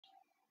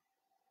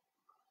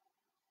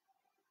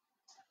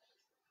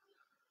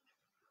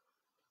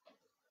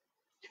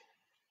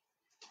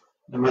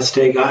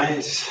Namaste,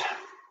 guys.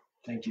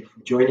 Thank you for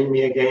joining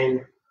me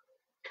again.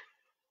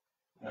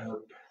 I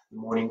hope the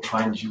morning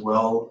finds you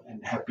well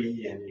and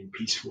happy and in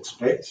peaceful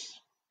space.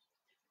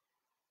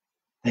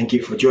 Thank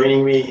you for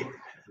joining me, and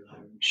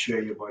I'm sure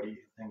your body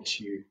thanks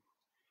you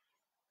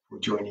for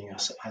joining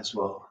us as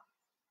well.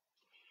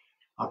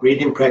 Our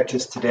breathing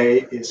practice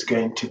today is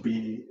going to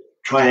be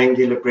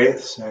triangular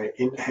breath. So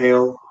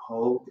inhale,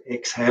 hold,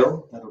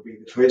 exhale. That'll be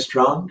the first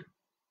round.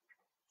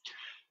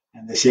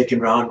 And the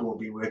second round will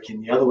be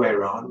working the other way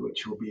around,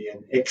 which will be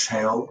an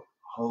exhale,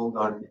 hold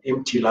on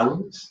empty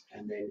lungs,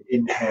 and then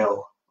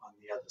inhale on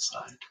the other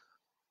side.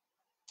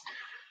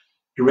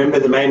 Remember,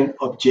 the main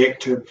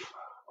objective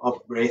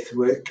of breath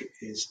work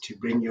is to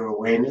bring your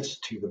awareness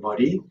to the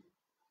body.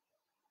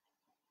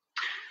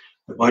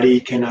 The body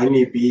can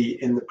only be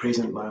in the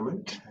present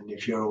moment, and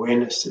if your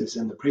awareness is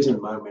in the present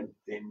moment,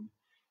 then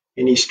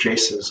any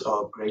stresses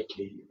are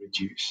greatly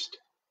reduced.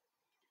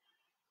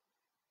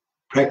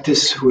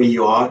 Practice where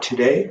you are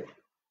today.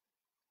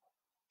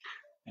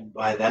 And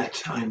by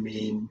that, I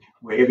mean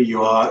wherever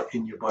you are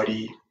in your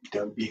body,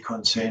 don't be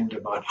concerned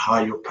about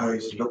how your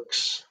pose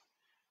looks.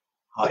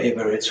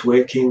 However it's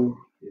working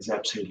is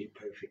absolutely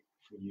perfect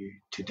for you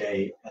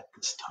today at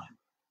this time.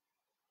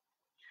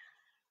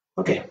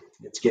 Okay,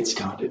 let's get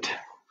started.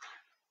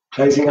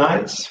 Closing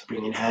eyes,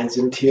 bringing hands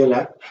into your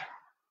lap.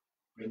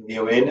 Bring the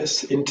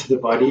awareness into the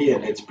body,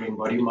 and let's bring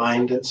body,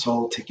 mind, and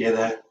soul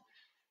together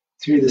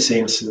through the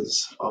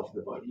senses of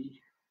the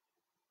body.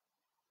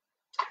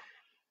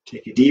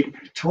 Take a deep,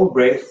 tall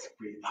breath,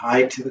 breathe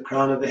high to the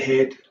crown of the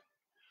head.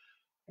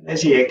 And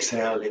as you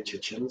exhale, let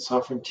your chin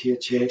soften to your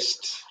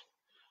chest.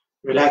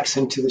 Relax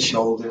into the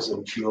shoulders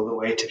and feel the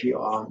weight of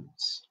your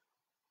arms.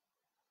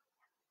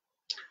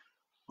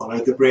 Follow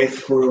the breath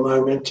for a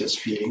moment, just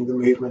feeling the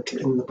movement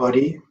in the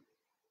body.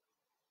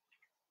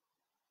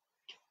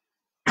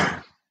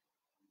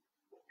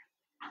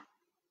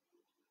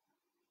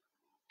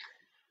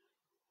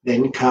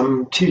 Then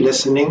come to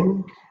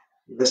listening.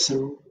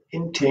 Listen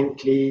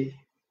intently.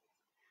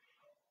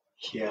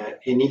 Hear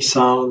any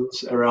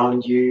sounds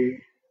around you.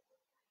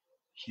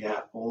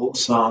 Hear all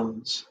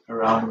sounds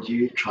around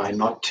you. Try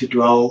not to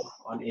dwell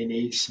on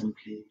any.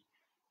 Simply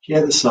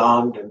hear the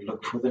sound and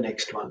look for the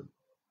next one.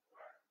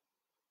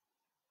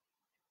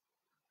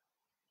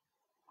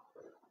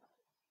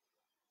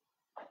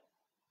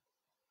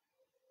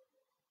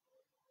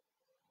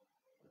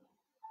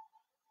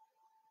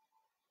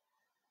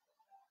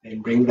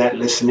 Then bring that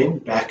listening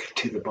back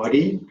to the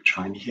body.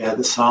 Try and hear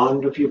the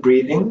sound of your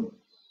breathing.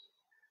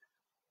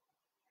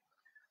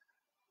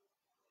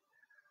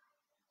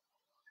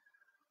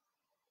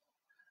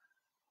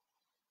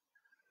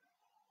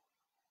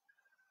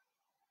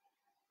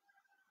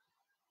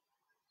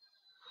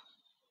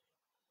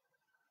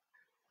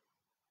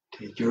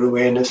 Take your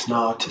awareness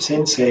now to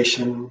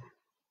sensation.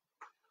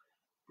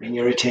 Bring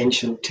your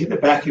attention to the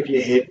back of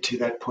your head, to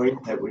that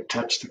point that would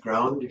touch the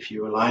ground if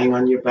you were lying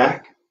on your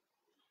back.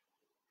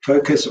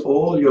 Focus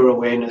all your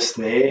awareness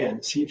there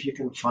and see if you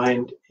can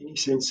find any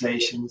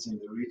sensations in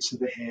the roots of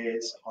the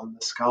hairs on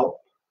the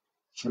scalp,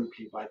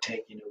 simply by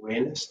taking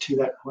awareness to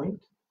that point.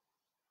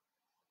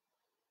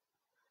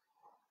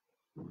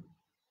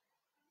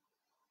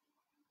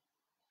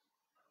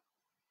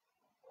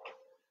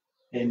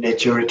 Then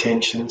let your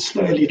attention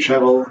slowly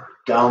travel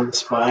down the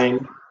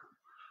spine,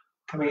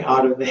 coming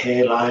out of the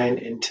hairline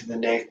into the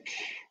neck,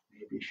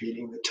 maybe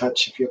feeling the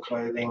touch of your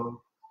clothing,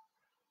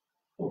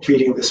 or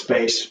feeling the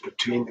space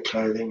between the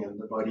clothing and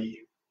the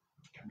body,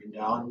 coming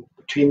down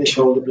between the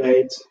shoulder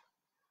blades,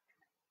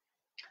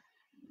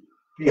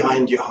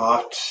 behind your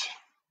heart,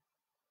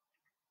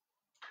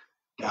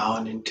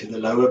 down into the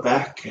lower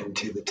back and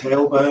to the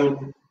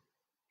tailbone,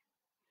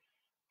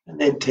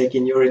 and then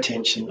taking your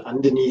attention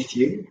underneath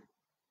you,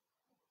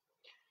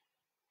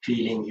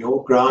 feeling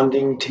your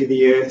grounding to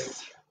the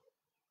earth,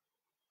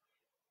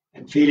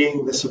 and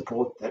feeling the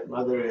support that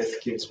Mother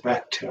Earth gives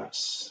back to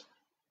us.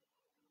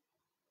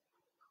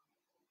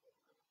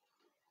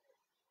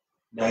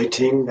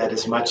 Noting that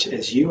as much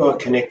as you are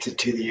connected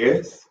to the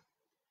earth,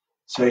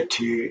 so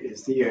too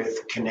is the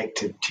earth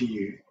connected to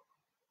you.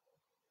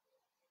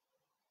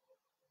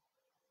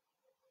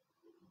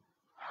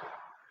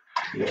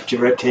 Lift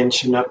your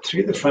attention up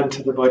through the front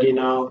of the body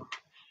now,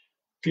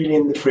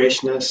 feeling the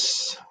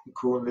freshness, the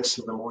coolness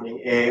of the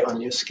morning air on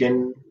your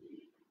skin.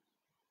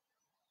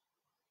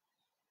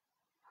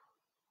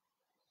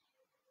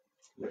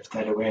 Lift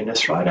that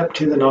awareness right up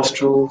to the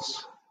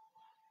nostrils.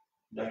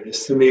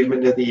 Notice the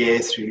movement of the air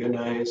through your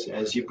nose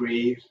as you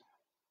breathe.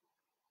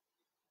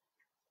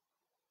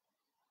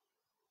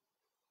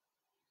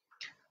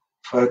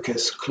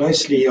 Focus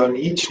closely on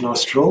each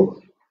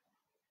nostril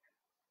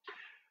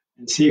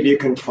and see if you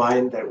can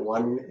find that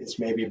one is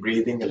maybe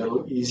breathing a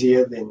little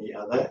easier than the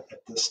other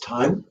at this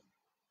time.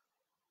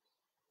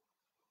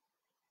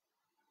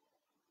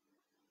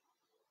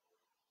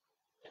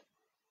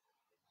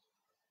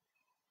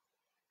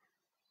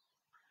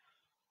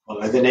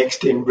 Follow the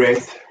next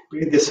in-breath.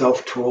 Breathe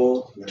yourself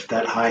tall. Lift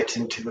that height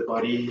into the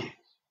body.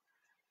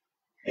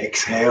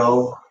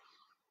 Exhale.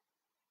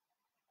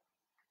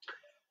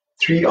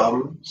 3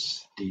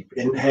 arms. Deep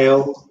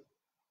inhale.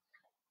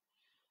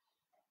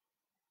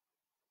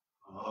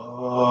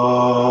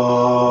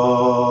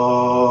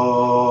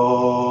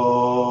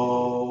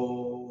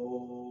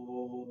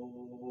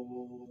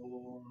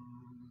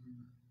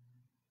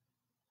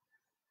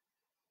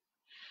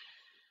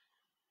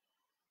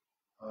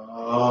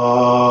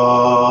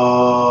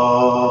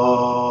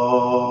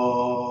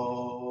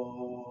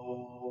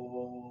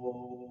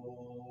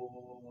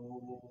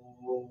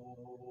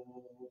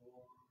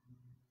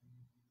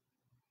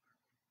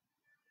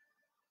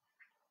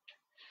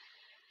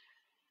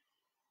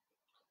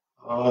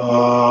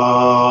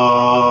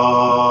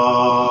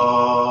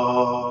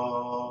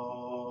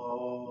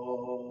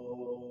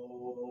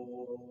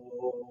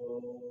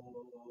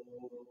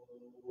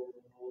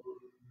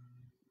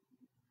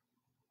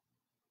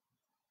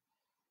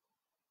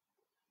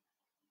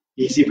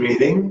 Easy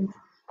breathing.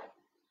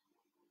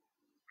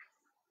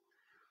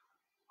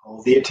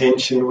 Hold the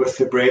attention with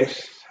the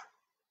breath.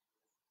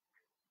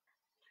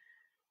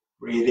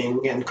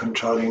 Breathing and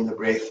controlling the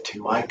breath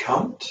to my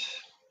count.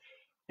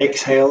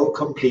 Exhale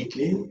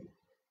completely.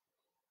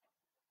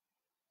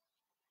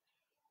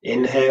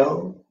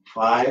 Inhale,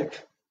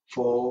 5,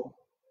 4,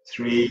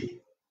 3,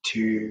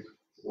 2,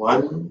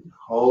 1.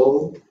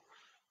 Hold,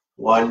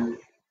 1,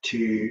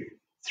 2,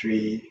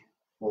 3,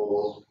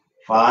 4,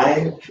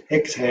 5.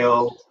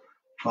 Exhale,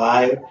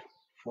 5,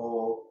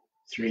 4,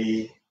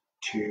 3,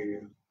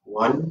 2,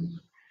 1.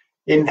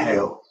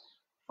 Inhale,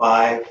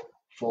 5,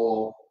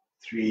 4,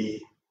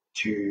 3,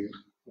 2,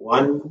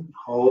 1.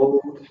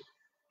 Hold,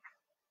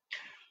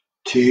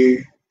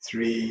 2,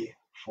 3,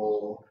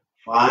 4,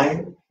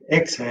 5.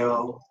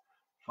 Exhale,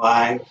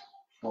 5,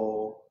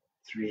 4,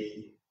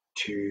 3,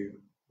 2,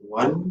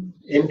 1.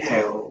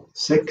 Inhale,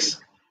 6,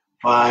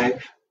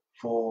 5,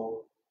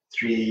 4,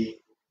 3,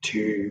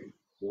 2,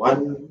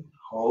 1.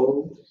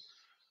 Hold,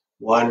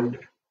 1,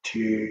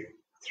 2,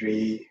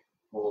 3,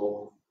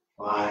 4,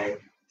 5,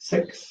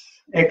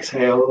 6.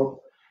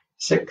 Exhale,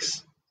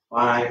 6,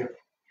 5,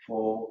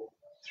 4,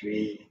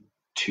 3,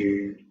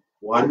 2,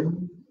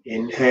 1.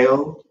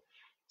 Inhale,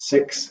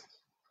 6,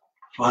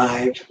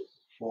 5,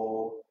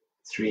 4,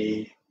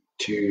 3,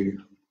 2,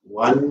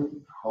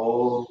 1.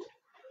 Hold,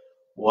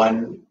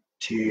 1,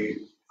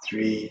 2,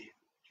 3,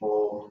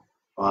 4,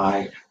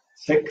 5,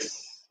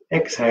 6.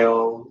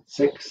 Exhale,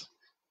 6,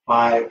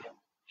 5,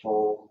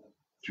 4,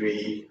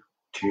 3,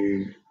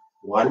 2,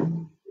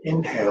 1.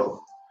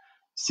 Inhale,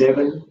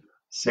 7,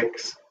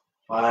 6,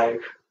 5,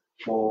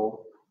 4,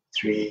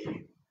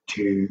 3,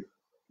 2,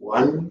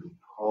 1.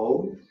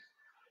 Hold,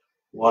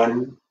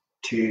 1,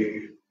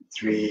 2,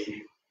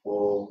 3,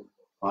 4,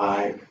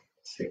 5,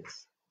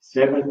 6,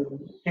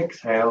 7.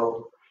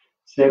 Exhale,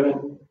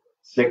 7,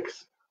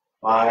 6,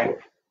 5,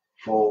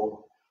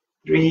 4,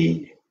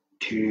 3,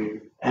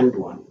 2, and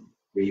 1.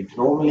 Breathe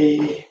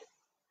normally.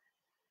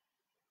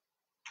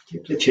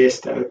 Keep the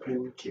chest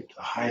open, keep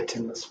the height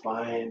in the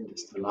spine,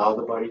 just allow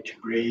the body to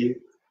breathe.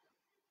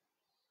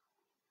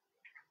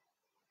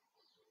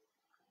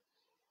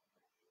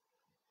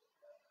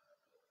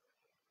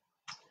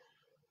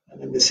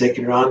 And in the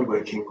second round,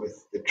 working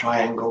with the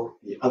triangle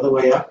the other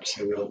way up.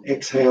 So we'll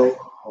exhale,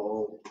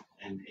 hold,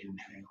 and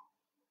inhale.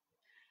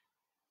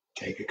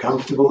 Take a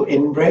comfortable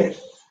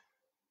in-breath.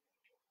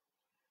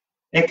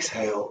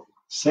 Exhale,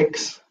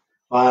 6,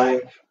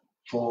 5,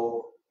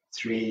 4,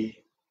 3,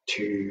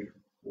 2,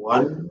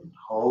 1.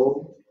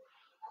 Hold,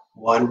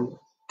 1,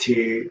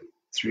 2,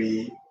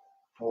 3,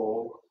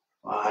 4,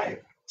 5,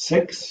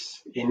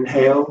 6.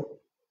 Inhale,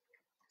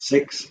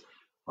 6,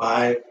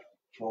 5,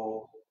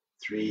 4,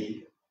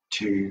 3,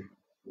 2,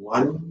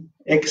 1.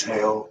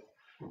 Exhale,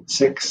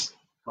 6,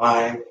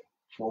 5,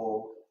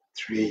 4,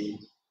 3,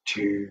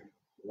 2,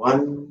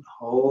 1.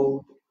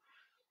 Hold,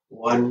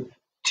 1,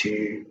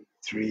 2,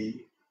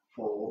 3,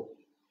 4,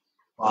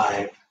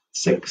 5,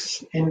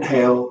 6.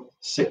 Inhale,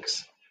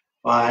 6,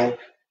 5,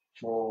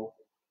 4,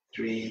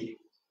 3,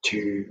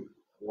 2,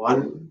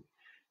 1.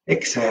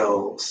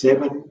 Exhale,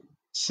 7,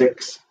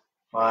 6,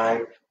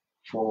 5,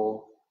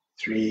 4,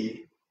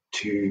 3,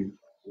 2,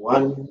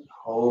 1.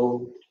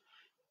 Hold,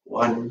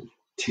 1,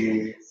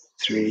 2,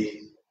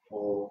 3,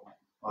 4,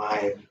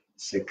 5,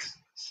 6,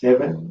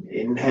 7.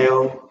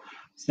 Inhale,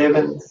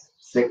 7,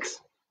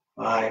 6,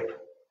 5,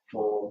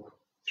 4,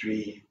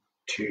 3,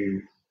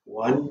 2,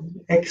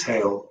 1.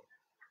 Exhale,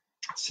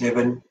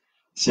 7,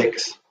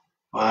 6,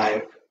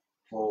 5,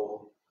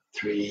 4,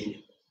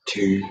 3,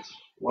 2,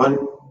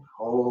 1.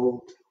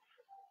 Hold,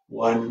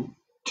 1,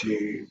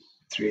 2,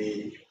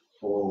 3,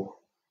 4,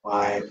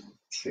 5,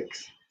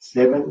 6,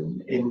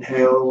 7.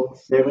 Inhale,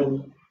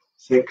 7,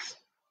 6,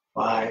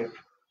 5,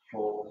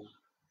 4,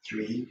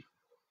 3,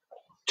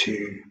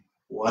 2,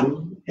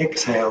 1.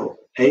 Exhale,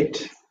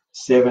 8,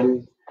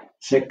 7,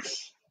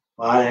 6,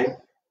 5,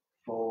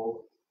 4,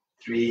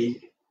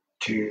 3,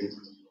 2,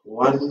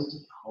 1.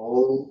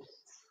 Hold,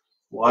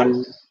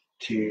 1,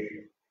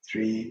 2,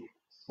 3,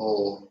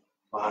 4,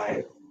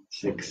 5,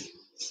 6,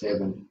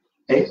 7,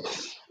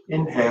 8.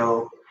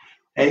 Inhale,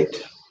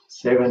 8,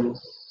 7,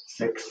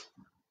 6,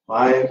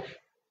 5,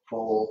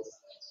 4,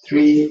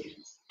 3,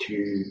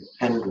 2,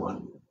 and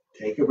 1.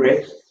 Take a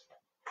breath.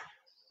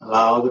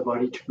 Allow the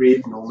body to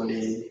breathe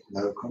normally,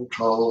 no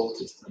control,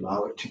 just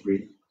allow it to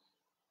breathe.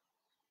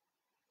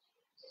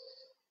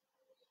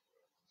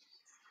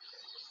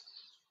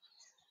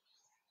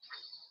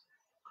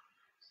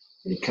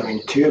 You're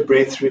coming to a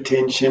breath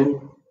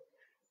retention,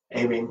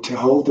 aiming to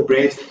hold the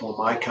breath for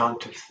my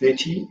count of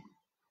 30.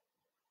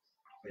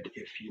 But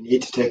if you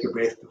need to take a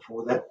breath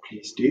before that,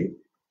 please do.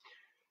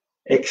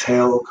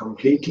 Exhale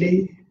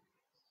completely.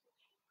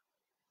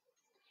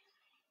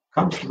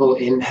 Comfortable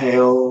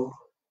inhale.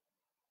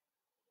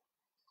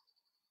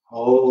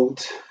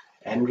 Hold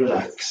and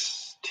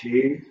relax.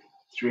 2,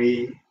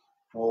 3,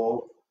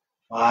 4,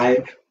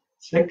 5,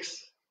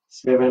 6,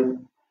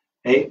 7,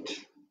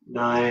 8,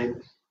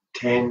 9,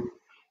 10,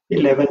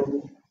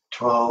 11,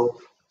 12,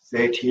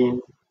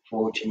 13,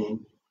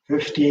 14,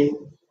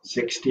 15,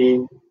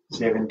 16,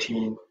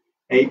 17,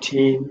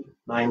 18,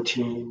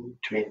 19,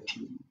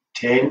 20,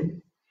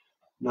 10,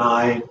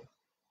 9,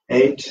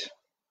 8,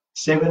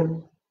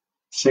 7,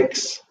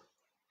 6,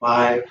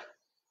 5,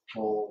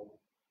 4,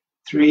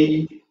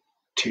 3,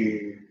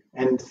 2,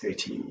 and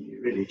 30.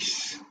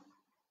 Release.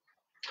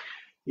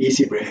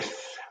 Easy breath.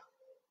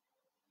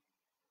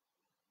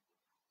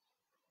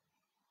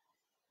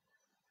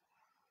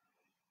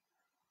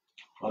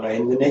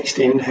 Following the next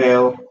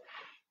inhale,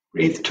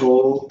 breathe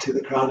tall to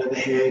the crown of the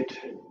head.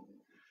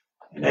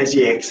 And as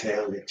you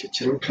exhale, let your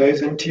chin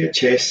close into your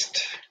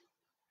chest.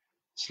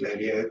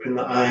 Slowly open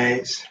the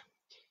eyes.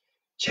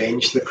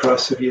 Change the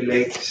cross of your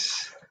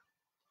legs.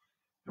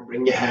 And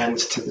bring your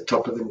hands to the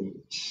top of the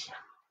knees.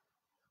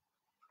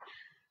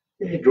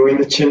 Drawing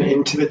the chin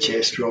into the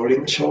chest,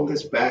 rolling the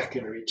shoulders back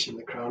and reaching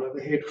the crown of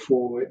the head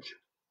forward.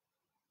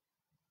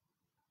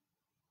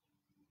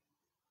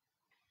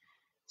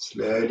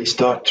 Slowly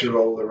start to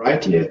roll the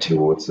right ear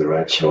towards the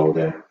right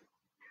shoulder.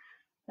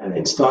 And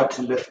then start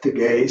to lift the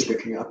gaze,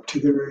 looking up to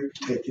the roof,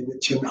 taking the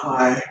chin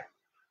high.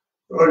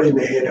 Rolling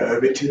the head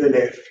over to the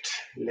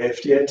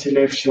left ear to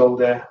left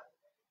shoulder.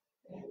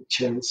 And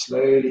chin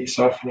slowly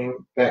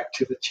softening back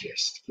to the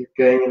chest. Keep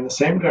going in the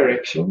same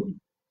direction.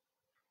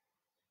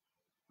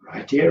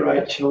 Right ear,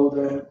 right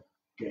shoulder.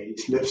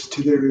 Gaze lifts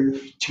to the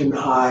roof, chin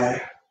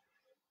high.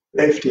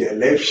 Left ear,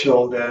 left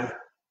shoulder.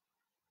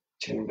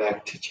 Chin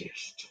back to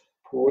chest.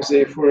 Pause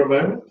there for a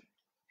moment.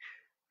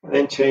 And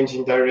then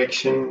changing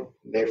direction,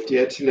 left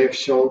ear to left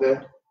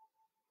shoulder.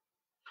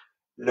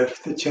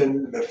 Lift the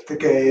chin, lift the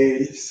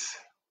gaze.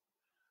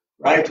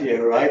 Right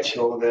ear, right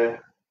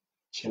shoulder.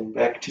 Chin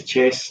back to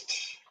chest.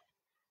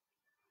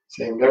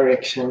 Same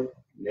direction,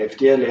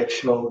 left ear, left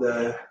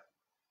shoulder.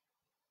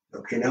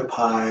 Looking up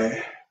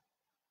high.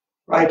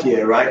 Right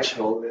ear, right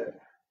shoulder.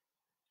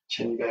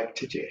 Chin back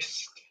to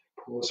chest.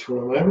 Pause for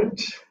a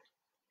moment.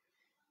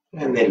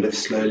 And then lift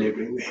slowly,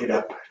 bring the head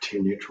up to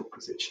a neutral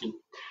position.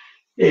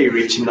 Here you're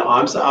reaching the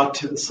arms out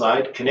to the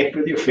side. Connect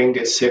with your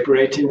fingers,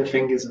 separating the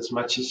fingers as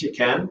much as you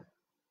can.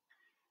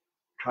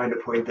 Trying to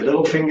point the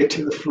little finger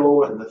to the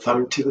floor and the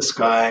thumb to the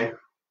sky.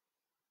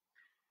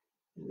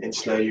 And then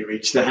slowly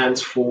reach the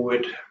hands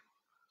forward.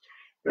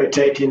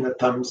 Rotating the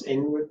thumbs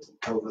inward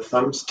till the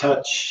thumbs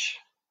touch.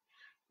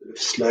 Lift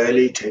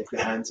slowly, take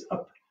the hands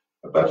up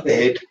above the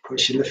head,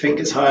 pushing the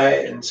fingers high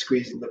and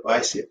squeezing the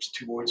biceps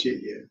towards your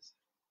ears.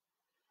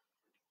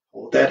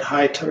 Hold that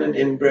height on an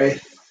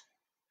in-breath.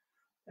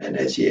 And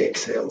as you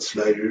exhale,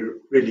 slowly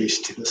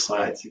release to the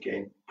sides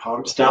again.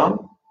 Palms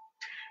down.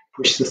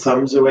 Push the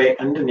thumbs away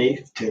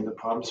underneath. Turn the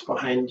palms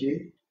behind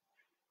you.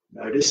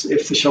 Notice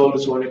if the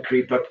shoulders want to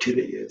creep up to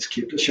the ears.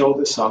 Keep the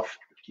shoulders soft,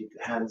 but keep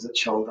the hands at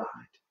shoulder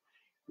height.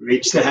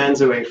 Reach the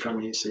hands away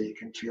from you so you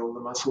can feel the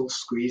muscles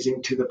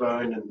squeezing to the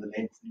bone and the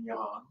length in your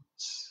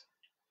arms.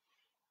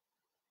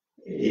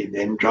 You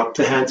then drop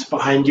the hands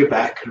behind your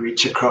back,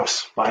 reach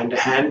across, bind a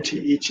hand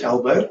to each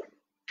elbow.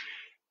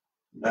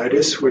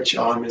 Notice which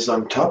arm is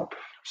on top.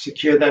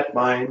 Secure that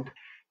bind.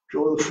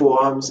 Draw the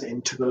forearms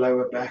into the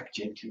lower back,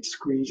 gently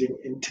squeezing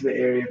into the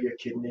area of your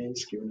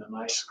kidneys, giving a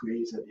nice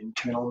squeeze and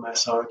internal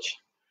massage.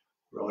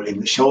 Rolling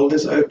the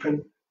shoulders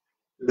open,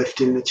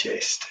 lifting the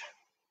chest.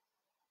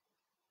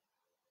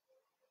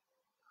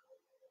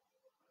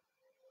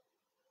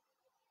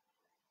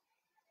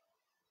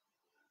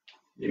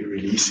 You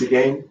release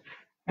again.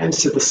 Hands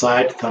to the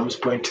side, thumbs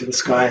point to the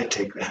sky.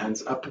 Take the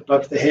hands up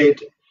above the head.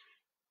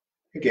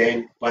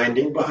 Again,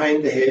 binding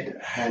behind the head,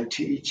 a hand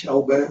to each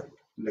elbow.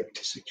 Look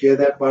to secure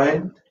that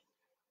bind.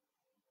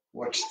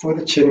 Watch for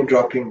the chin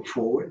dropping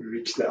forward.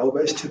 Reach the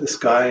elbows to the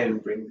sky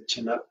and bring the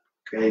chin up.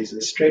 Gaze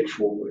straight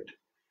forward.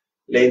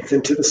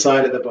 Lengthen to the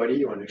side of the body.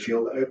 You want to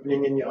feel the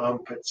opening in your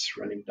armpits,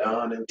 running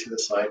down into the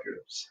side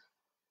ribs.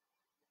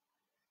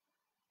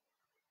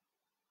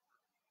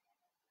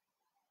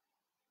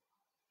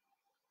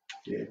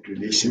 Good.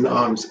 Releasing the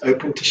arms,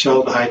 open to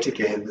shoulder height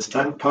again. This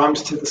time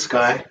palms to the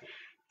sky,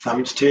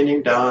 thumbs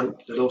turning down,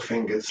 little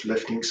fingers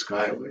lifting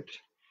skyward.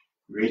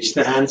 Reach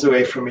the hands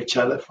away from each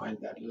other, find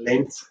that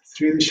length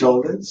through the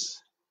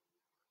shoulders.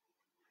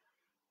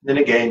 Then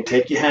again,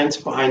 take your hands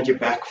behind your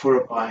back for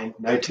a bind.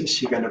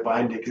 Notice you're going to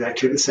bind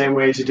exactly the same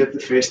way as you did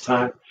the first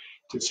time.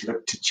 just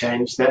look to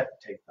change that.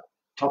 Take the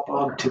top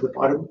arm to the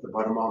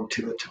bottom arm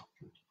to the top.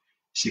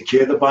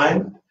 Secure the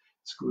bind,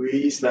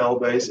 squeeze the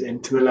elbows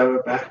into the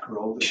lower back,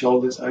 roll the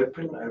shoulders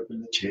open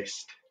the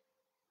chest.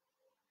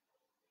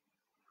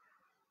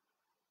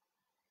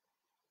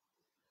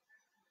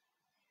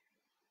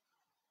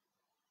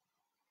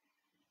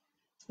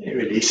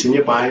 Releasing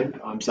your bind,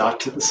 arms out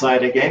to the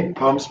side again,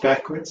 palms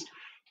backwards,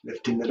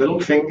 lifting the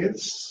little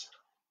fingers,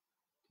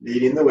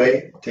 leading the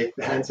way. Take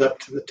the hands up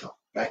to the top,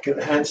 back of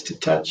the hands to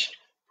touch,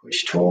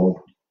 push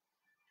tall,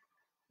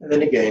 and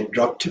then again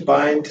drop to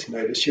bind.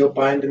 Notice your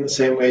bind in the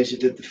same way as you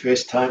did the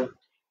first time.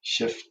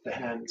 Shift the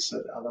hands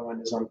so the other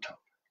one is on top.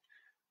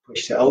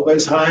 Push the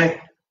elbows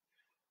high,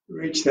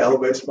 reach the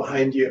elbows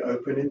behind you,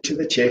 open into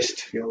the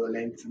chest, feel the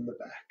length in the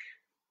back.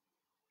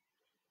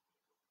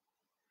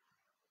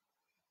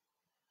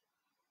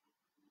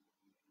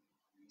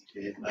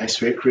 Good. Nice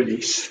work,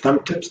 release.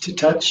 Thumb tips to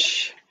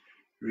touch,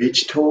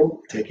 reach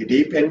tall, take a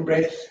deep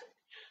in-breath.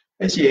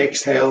 As you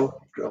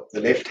exhale, drop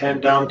the left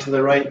hand down to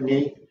the right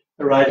knee,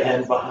 the right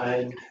hand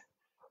behind,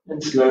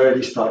 and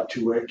slowly start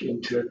to work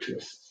into a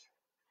twist.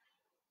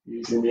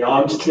 Using the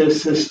arms to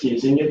assist,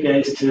 using your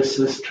gaze to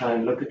assist, try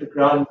and look at the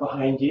ground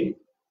behind you.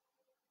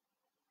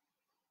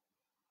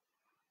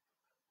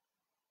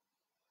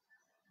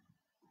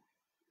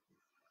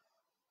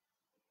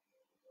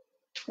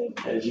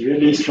 As you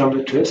release from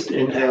the twist,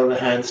 inhale the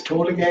hands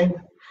tall again,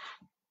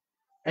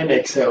 and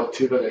exhale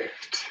to the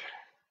left.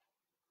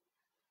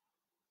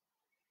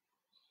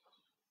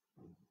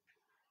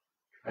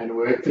 And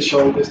work the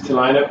shoulders to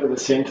line up with the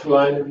center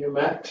line of your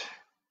mat.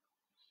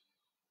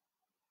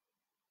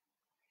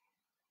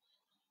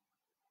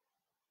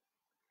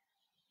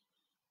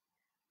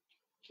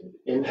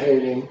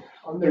 Inhaling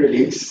on the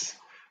release,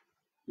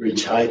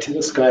 reach high to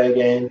the sky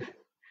again,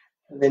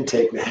 and then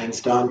take the hands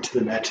down to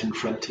the mat in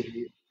front of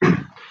you.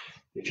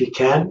 If you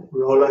can,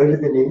 roll over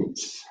the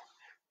knees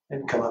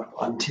and come up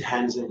onto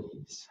hands and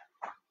knees.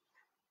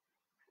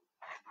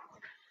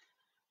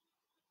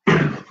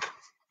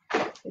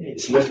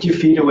 Just lift your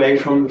feet away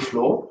from the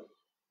floor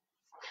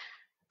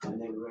and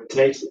then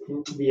rotate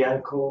into the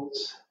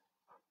ankles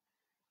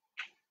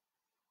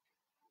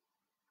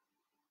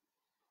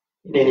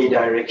in any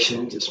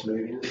direction, just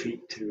moving the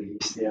feet to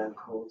release the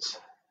ankles.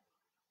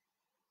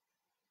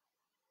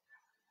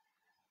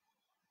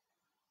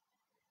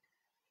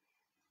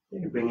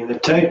 Then bringing the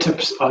toe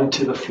tips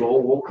onto the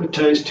floor, walk the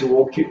toes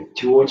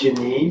towards your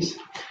knees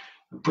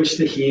and push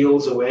the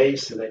heels away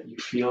so that you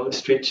feel the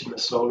stretch in the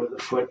sole of the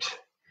foot.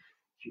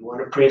 If you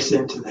want to press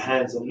into the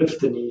hands and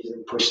lift the knees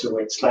and push the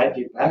weight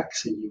slightly back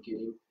so you're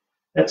getting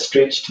that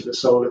stretch to the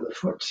sole of the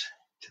foot,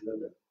 to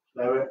the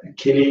lower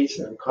Achilles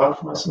and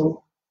calf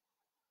muscle.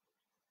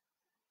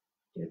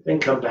 Then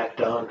come back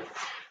down,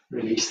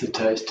 release the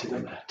toes to the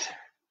mat.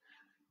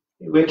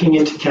 You're working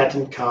into cat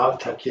and cow,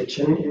 tuck your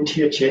chin into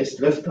your chest,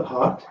 lift the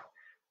heart,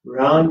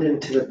 round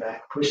into the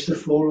back, push the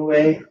floor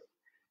away.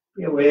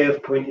 Be aware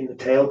of pointing the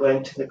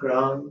tailbone to the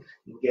ground,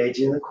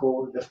 engaging the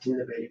core, lifting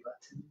the belly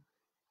button.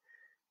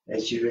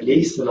 As you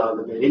release, allow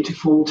the belly to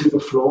fall to the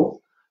floor,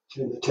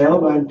 turn the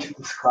tailbone to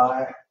the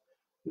sky,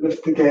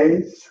 lift the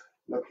gaze,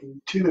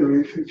 looking to the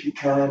roof if you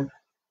can.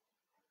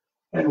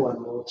 And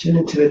one more, chin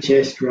into the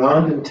chest,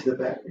 round into the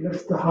back,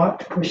 lift the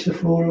heart, push the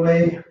floor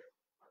away.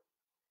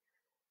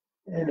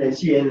 And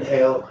as you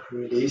inhale,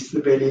 release the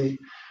belly,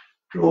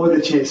 draw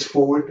the chest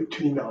forward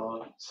between the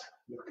arms,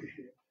 look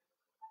ahead.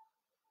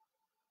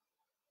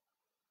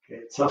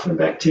 Okay, soften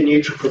back to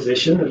neutral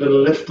position, a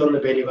little lift on the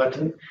belly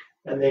button,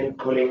 and then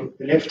pulling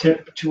the left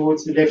hip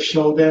towards the left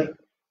shoulder,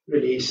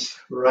 release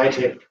right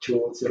hip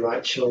towards the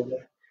right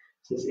shoulder.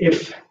 So as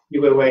if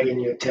you were wagging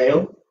your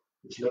tail,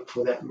 just look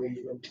for that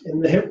movement in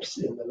the hips,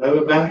 in the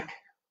lower back.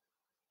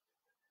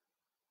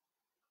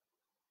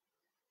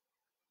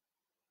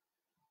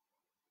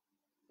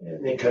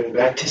 And then coming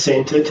back to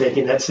center,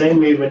 taking that same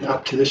movement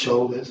up to the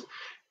shoulders.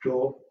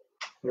 Draw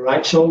the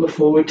right shoulder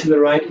forward to the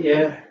right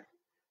ear,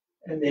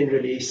 and then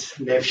release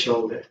left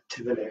shoulder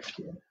to the left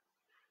ear.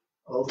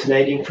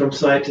 Alternating from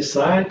side to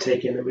side,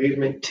 taking the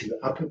movement to the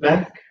upper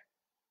back.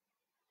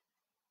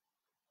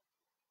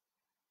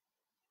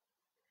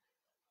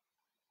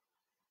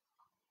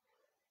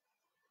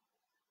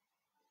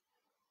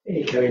 And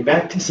you're coming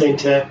back to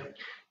center,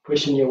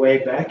 pushing your way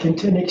back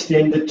into an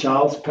extended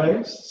child's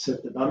pose.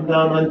 Sit the bum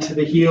down onto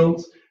the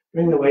heels,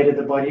 bring the weight of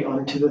the body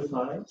onto the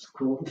thighs,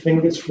 curl the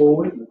fingers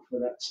forward, look for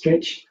that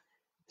stretch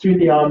through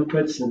the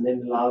armpits, and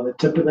then allow the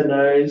tip of the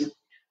nose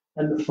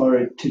and the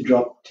forehead to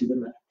drop to the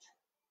mat.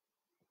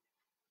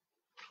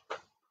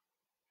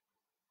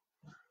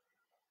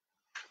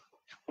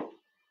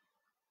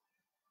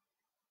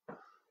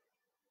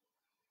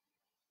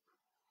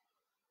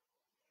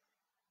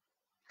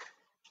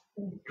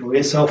 Draw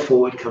yourself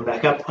forward, come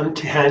back up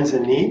onto hands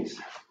and knees.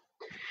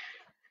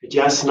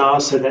 Adjust now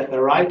so that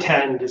the right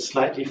hand is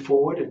slightly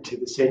forward and to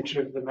the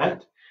center of the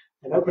mat.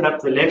 And open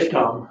up the left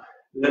arm,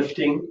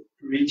 lifting,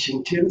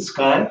 reaching to the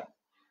sky.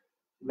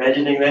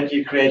 Imagining that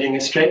you're creating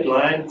a straight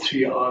line through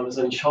your arms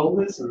and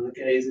shoulders, and the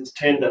gaze is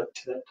turned up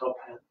to that top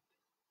hand.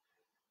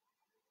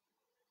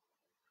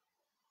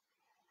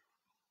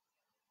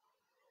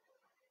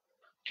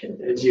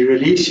 As you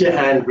release your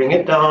hand, bring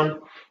it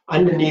down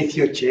underneath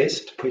your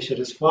chest. Push it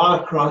as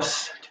far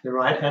across to the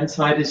right-hand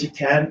side as you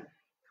can.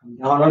 Come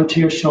down onto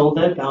your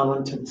shoulder, down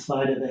onto the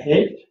side of the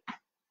head.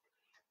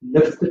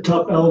 Lift the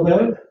top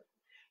elbow,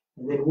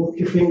 and then walk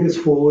your fingers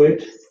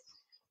forward,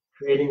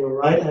 creating a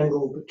right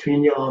angle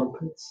between your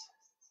armpits.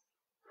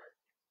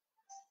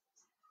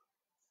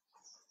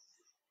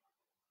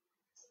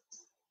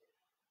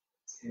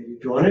 And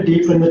if you want to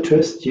deepen the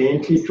twist,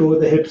 gently draw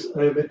the hips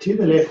over to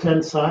the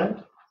left-hand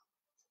side.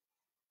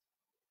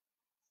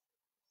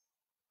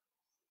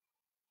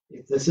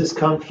 If this is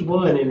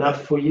comfortable and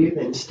enough for you,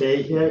 then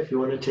stay here. If you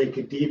want to take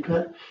it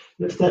deeper,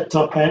 lift that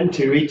top hand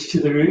to reach to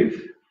the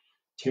roof.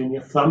 Turn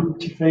your thumb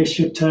to face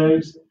your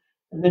toes,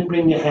 and then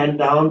bring your hand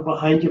down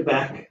behind your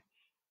back,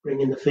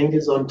 bringing the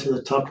fingers onto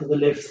the top of the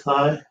left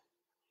thigh.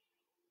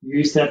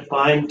 Use that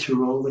bind to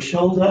roll the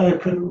shoulder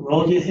open,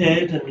 roll your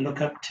head, and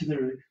look up to the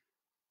roof.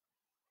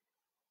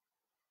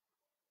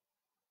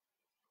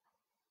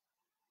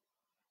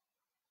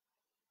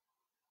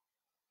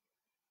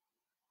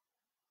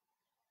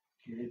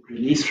 Good.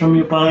 Release from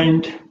your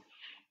bind,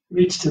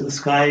 reach to the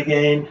sky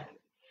again,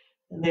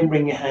 and then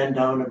bring your hand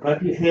down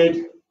above your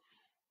head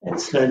and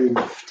slowly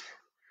lift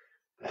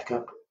back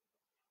up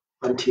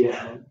onto your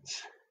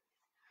hands.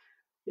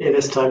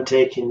 This time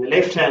taking the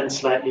left hand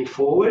slightly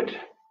forward.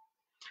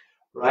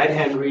 Right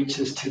hand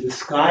reaches to the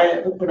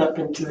sky, open up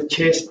into the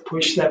chest,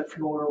 push that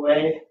floor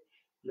away.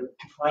 Look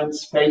to find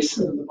space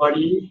in the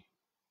body.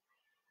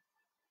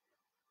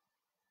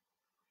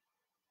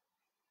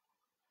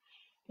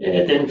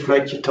 And then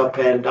float your top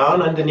hand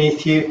down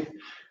underneath you.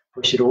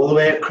 Push it all the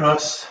way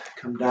across.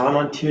 Come down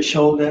onto your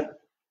shoulder,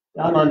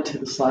 down onto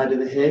the side of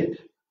the head.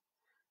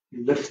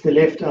 Lift the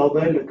left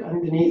elbow, look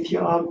underneath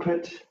your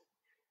armpit,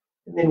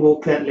 and then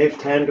walk that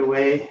left hand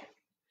away,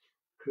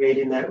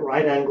 creating that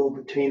right angle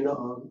between the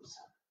arms.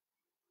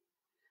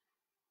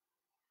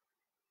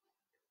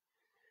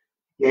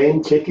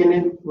 Again, checking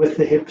in with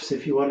the hips.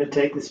 If you want to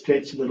take the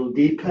stretch a little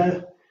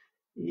deeper,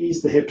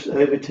 ease the hips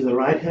over to the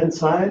right hand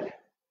side.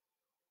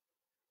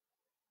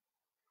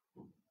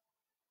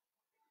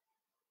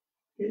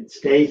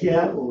 Stay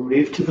here or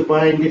move to the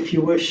bind if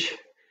you wish.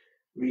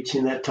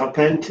 Reaching that top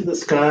hand to the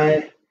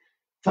sky,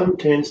 thumb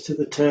turns to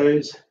the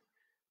toes.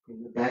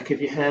 Bring the back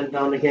of your hand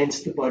down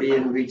against the body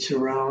and reach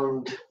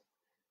around the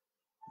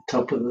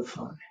top of the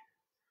thigh.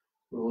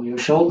 Roll your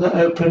shoulder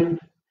open,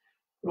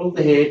 roll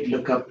the head,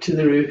 look up to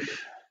the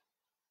roof.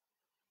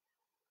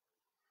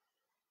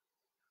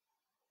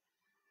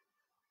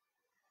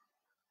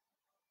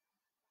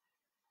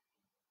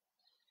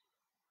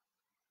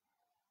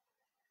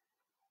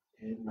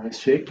 And nice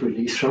shape,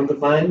 release from the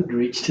bind,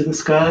 reach to the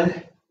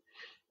sky.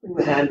 Bring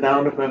the hand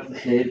down above the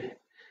head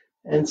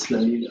and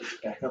slowly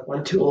lift back up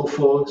onto all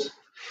fours.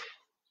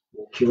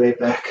 Walk your way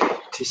back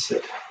to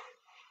sit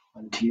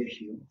onto your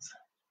heels.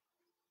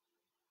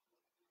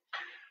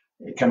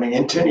 You're coming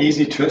into an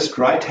easy twist.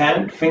 Right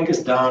hand,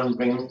 fingers down,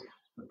 bring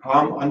the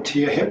palm onto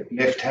your hip.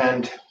 Left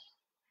hand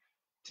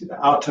to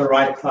the outer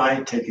right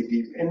thigh. Take a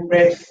deep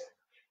in-breath.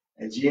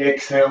 As you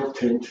exhale,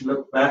 turn to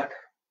look back.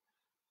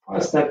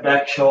 Pass that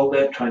back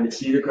shoulder, trying to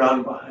see the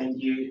ground behind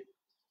you.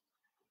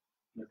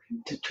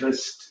 Looking to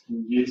twist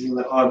and using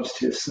the arms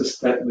to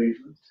assist that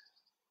movement.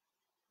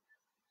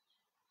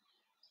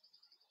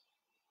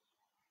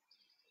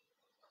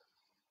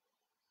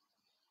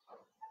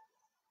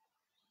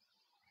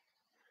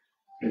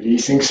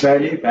 Releasing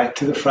slowly back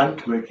to the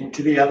front, working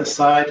to the other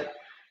side.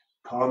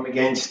 Palm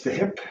against the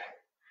hip.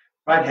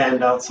 Right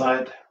hand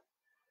outside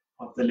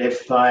of the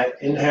left thigh.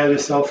 Inhale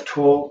yourself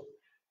tall.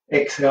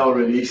 Exhale,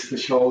 release the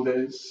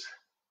shoulders.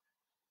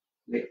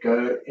 Let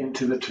go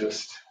into the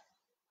twist.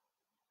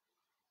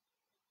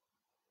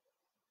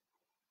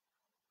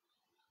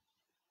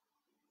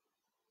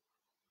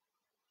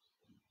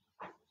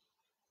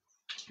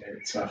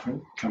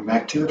 Soften. Come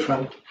back to the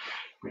front.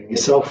 Bring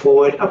yourself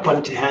forward, up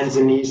onto hands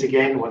and knees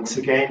again. Once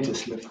again,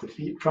 just lift the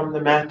feet from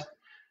the mat.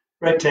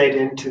 Rotate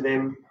into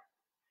them.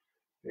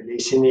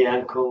 Releasing the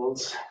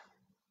ankles.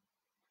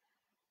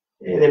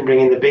 And then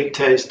bringing the big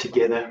toes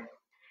together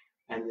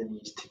and the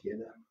knees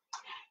together.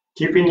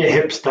 Keeping your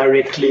hips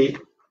directly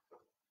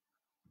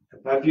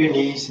above your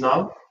knees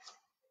now.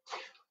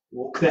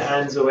 Walk the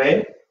hands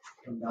away.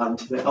 Come down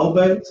to the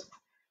elbows.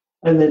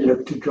 And then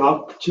look to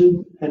drop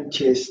chin and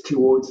chest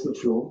towards the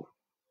floor.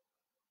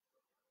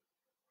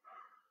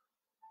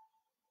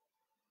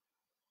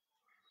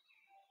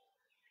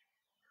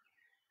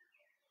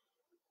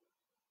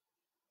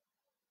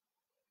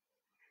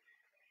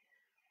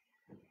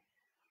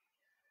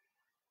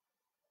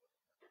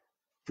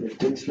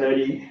 Lifting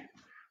slowly,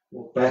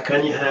 walk back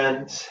on your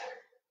hands,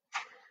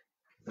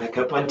 back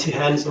up onto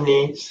hands and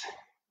knees.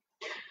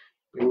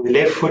 Bring the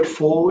left foot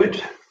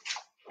forward,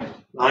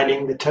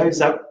 lining the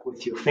toes up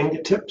with your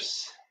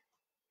fingertips.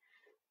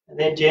 And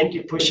then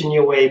gently pushing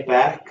your way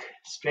back,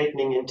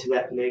 straightening into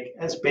that leg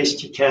as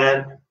best you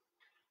can.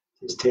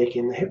 Just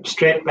taking the hips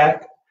straight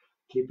back,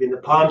 keeping the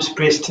palms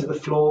pressed to the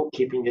floor,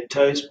 keeping your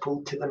toes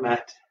pulled to the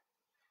mat.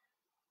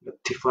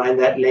 Look to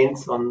find that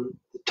length on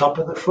the top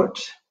of the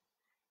foot.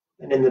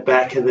 and in the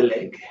back of the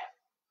leg.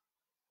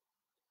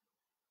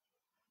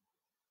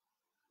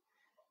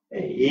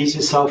 Ease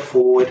yourself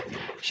forward.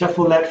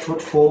 Shuffle that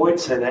foot forward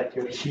so that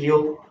your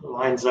heel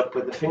lines up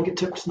with the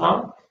fingertips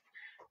now.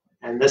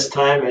 And this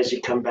time, as you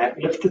come back,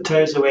 lift the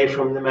toes away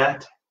from the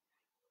mat.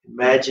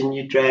 Imagine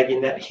you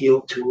dragging that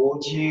heel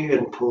towards you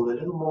and pull a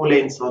little more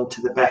length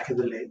onto the back of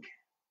the leg.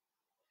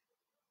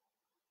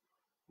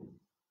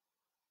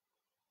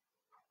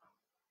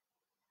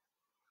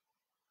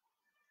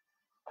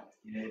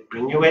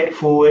 Bring your weight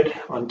forward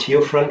onto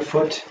your front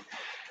foot.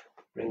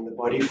 Bring the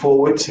body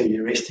forward so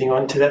you're resting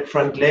onto that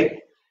front leg.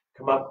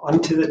 Come up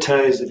onto the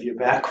toes of your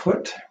back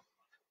foot.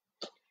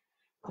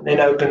 And then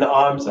open the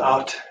arms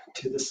out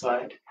to the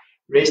side.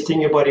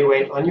 Resting your body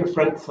weight on your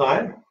front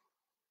thigh.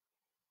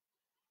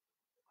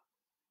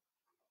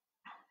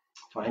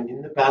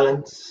 Finding the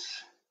balance.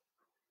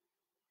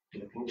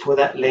 Looking for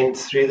that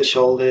length through the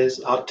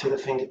shoulders, out to the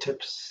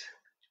fingertips.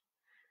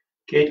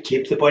 Good.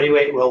 Keep the body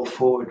weight well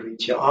forward.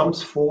 Reach your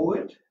arms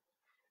forward,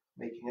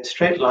 making a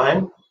straight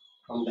line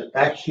from the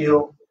back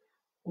heel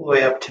all the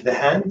way up to the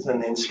hands,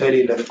 and then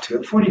slowly lift to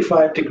a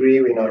 45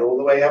 degree. We're not all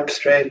the way up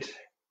straight.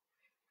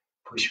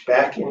 Push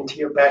back into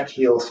your back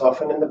heel.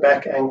 Soften in the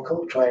back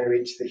ankle. Try and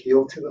reach the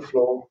heel to the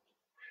floor.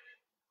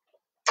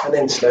 And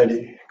then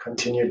slowly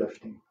continue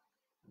lifting.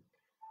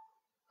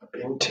 Up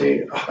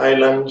into a high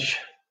lunge.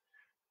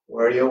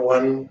 Warrior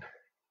one.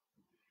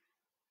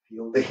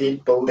 Feel the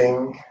heat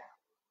building.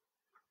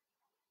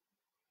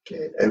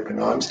 Okay, open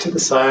arms to the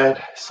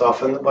side.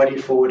 Soften the body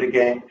forward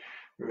again.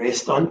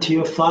 Rest onto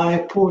your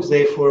thigh. Pause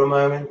there for a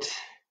moment.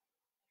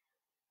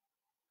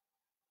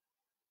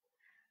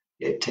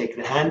 Take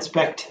the hands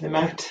back to the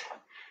mat.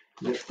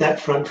 Lift that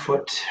front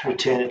foot.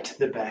 Return it to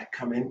the back.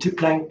 Come into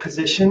plank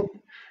position.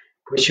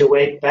 Push your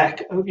weight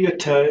back over your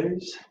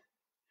toes.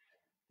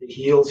 The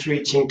heels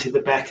reaching to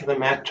the back of the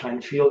mat. Try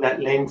and feel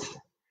that length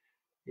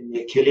in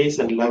the Achilles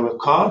and lower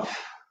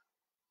calf.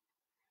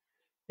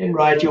 Then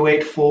ride your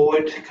weight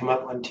forward. Come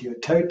up onto your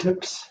toe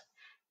tips.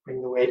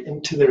 Bring the weight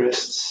into the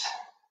wrists.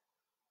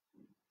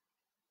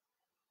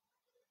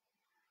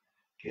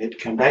 Good.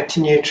 Come back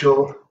to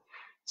neutral.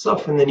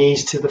 Soften the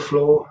knees to the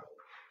floor.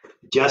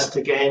 Adjust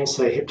again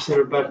so hips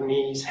are above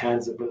knees,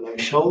 hands are below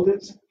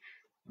shoulders.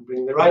 And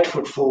bring the right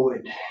foot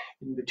forward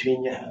in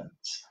between your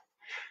hands.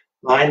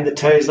 Line the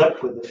toes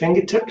up with the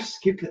fingertips.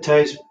 Keep the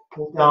toes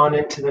pulled down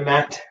into the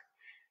mat.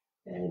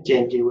 And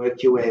gently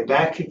work your way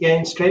back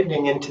again,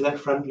 straightening into that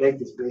front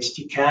leg as best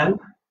you can.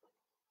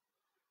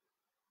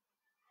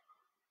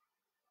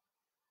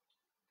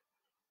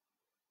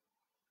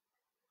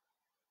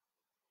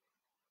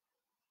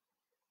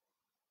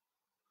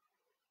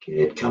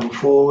 Good, come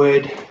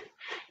forward.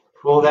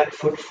 Roll that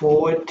foot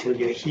forward till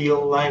your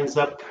heel lines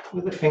up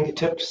with the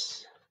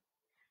fingertips.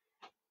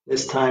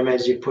 This time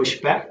as you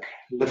push back,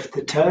 lift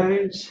the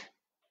toes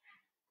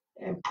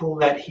and pull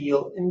that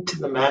heel into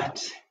the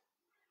mat,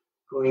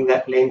 drawing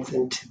that length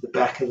into the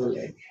back of the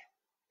leg.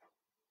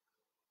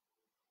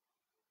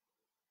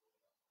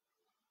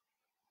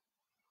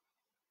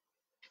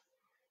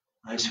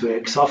 Nice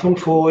work. Soften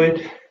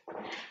forward.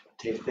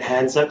 Take the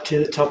hands up to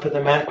the top of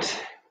the mat.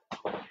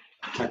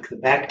 Tuck the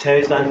back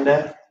toes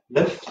under.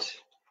 Lift.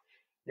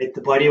 Let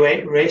the body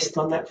weight rest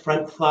on that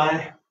front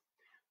thigh.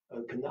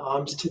 Open the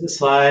arms to the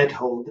side.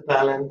 Hold the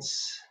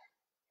balance.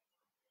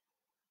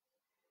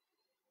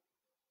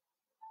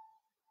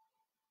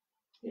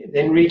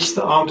 Then reach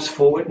the arms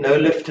forward. No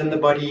lift in the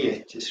body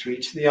yet. Just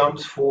reach the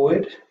arms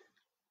forward.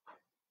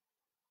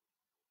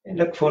 And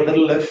look for a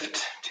little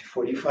lift to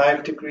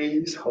 45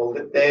 degrees. Hold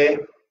it there.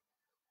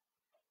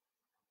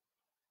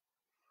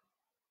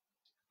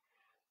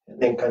 And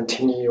then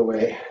continue your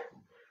way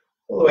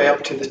all the way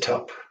up to the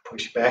top.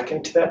 Push back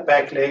into that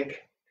back leg.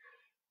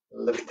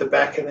 Lift the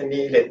back of the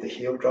knee. Let the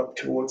heel drop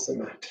towards the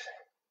mat.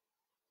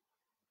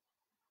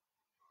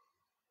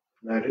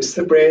 Notice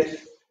the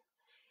breath.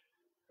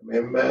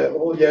 Remember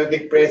all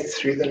yogic breath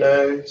through the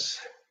nose.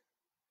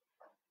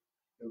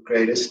 Your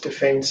greatest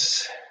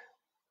defense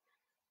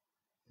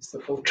is the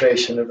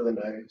filtration of the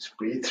nose.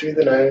 Breathe through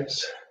the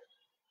nose.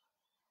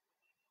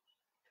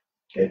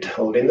 Good.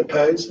 Holding the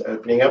pose,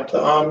 opening up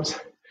the arms,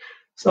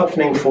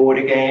 softening forward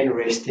again,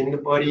 resting the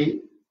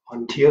body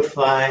onto your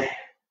thigh.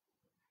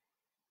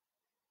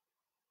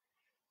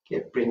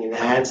 Good. Bringing the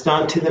hands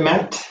down to the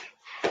mat,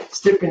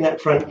 stepping that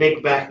front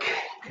leg back,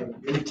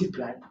 come into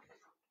plank.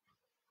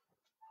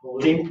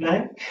 Holding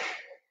plank.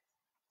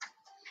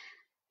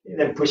 And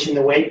then pushing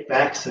the weight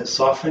back, so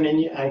soften in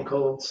your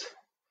ankles.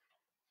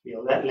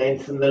 Feel that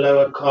length in the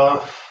lower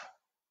calf.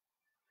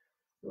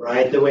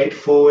 Ride the weight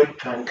forward,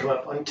 try and come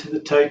up onto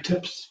the toe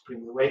tips.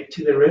 Bring the weight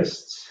to the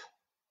wrists.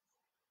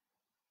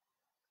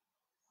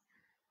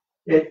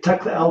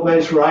 Tuck the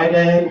elbows right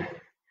in.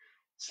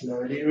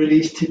 Slowly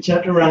release to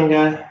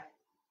Chaturanga.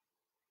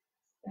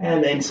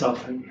 And then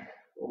soften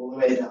all the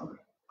way down.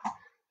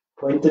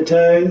 Point the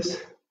toes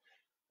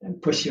and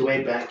push your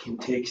way back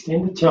into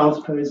extended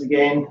child's pose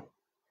again.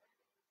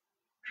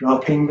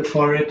 Dropping the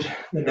forehead,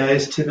 the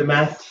nose to the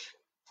mat.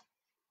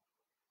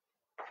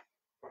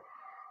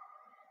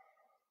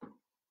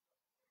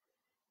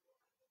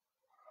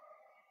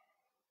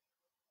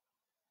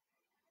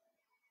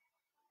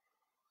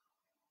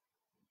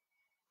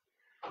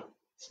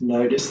 So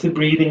notice the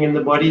breathing in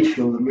the body,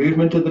 feel the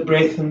movement of the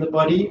breath in the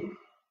body.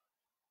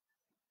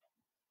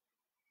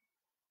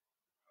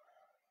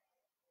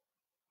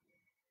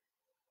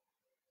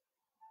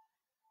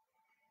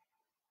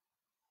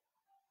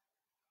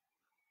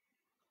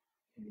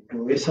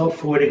 Draw yourself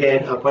forward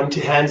again, up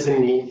onto hands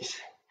and knees.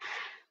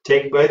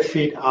 Take both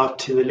feet out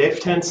to the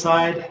left-hand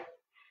side,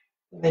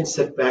 and then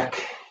sit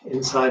back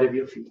inside of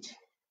your feet.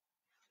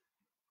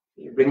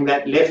 You bring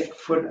that left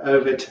foot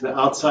over to the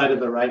outside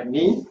of the right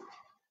knee.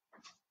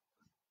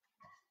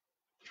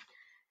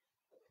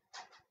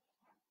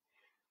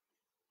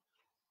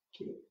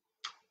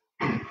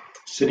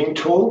 Sitting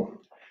tall,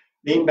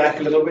 lean back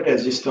a little bit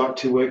as you start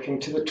to work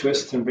into the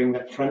twist and bring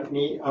that front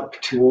knee up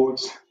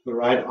towards the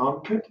right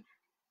armpit,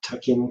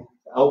 tucking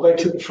the elbow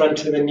to the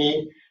front of the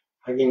knee,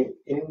 hugging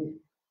in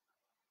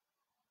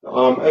the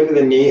arm over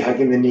the knee,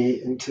 hugging the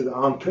knee into the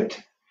armpit,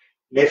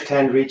 left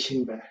hand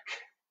reaching back.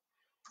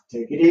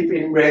 Take a deep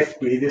in-breath,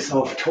 breathe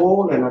yourself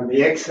tall, and on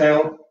the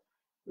exhale,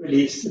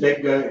 release,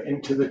 let go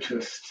into the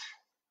twist.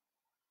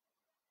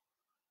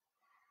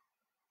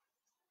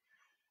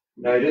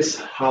 Notice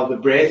how the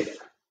breath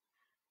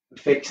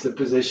affects the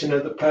position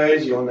of the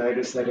pose. You'll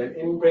notice that an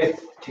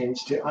in-breath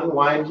tends to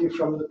unwind you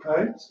from the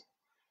pose.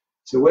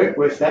 So work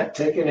with that,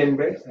 take an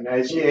in-breath, and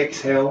as you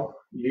exhale,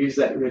 use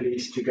that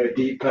release to go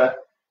deeper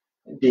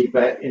and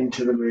deeper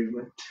into the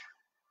movement.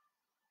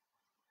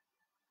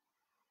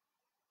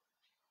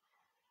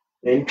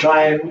 Then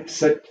try and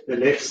sit the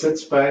left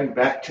sits bone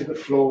back to the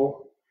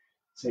floor.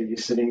 So you're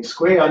sitting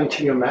square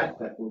onto your mat.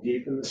 That will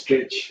deepen the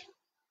stretch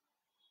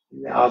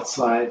in the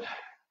outside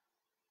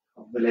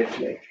of the left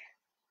leg.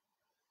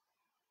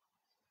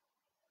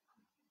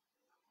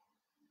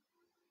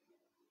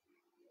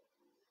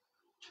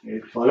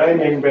 Good. Follow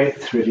an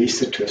in-breath, release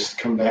the twist,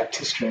 come back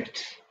to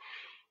straight.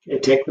 Okay,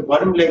 take the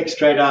bottom leg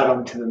straight out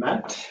onto the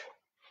mat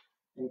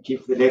and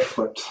keep the left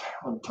foot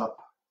on top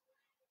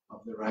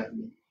of the right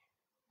knee.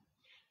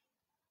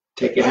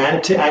 Take a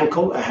hand to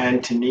ankle, a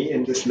hand to knee,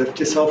 and just lift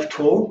yourself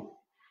tall.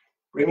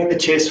 Bringing the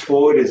chest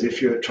forward as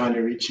if you're trying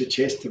to reach your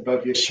chest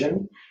above your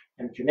shin,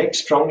 and connect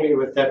strongly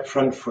with that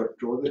front foot.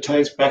 Draw the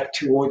toes back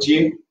towards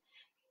you.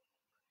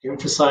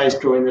 Emphasize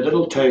drawing the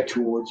little toe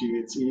towards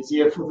you. It's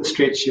easier for the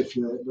stretch if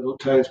the little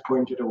toe is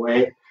pointed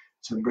away.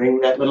 So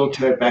bring that little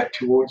toe back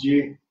towards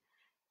you.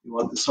 You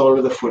want the sole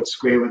of the foot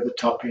square with the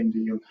top end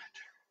of your mat.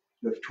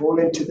 Lift tall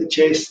into the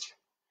chest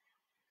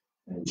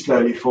and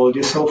slowly fold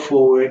yourself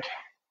forward.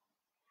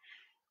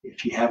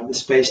 If you have the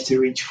space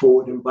to reach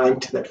forward and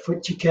bind to that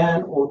foot, you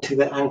can, or to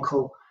the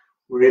ankle.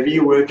 Wherever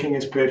you're working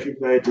is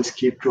perfect though. Just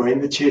keep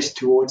drawing the chest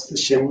towards the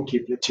shin,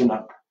 keep the chin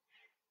up.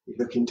 You're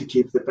looking to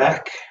keep the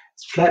back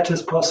as flat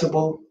as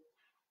possible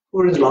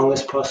or as long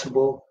as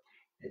possible.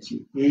 As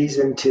you ease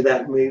into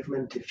that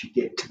movement, if you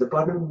get to the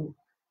bottom,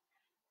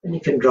 then you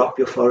can drop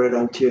your forehead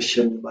onto your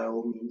shin, by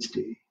all means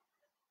do.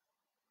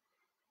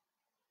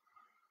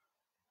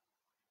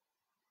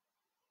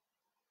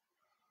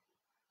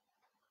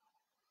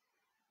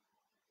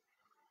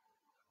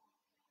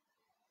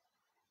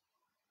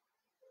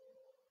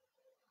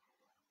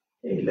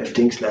 Okay,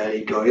 lifting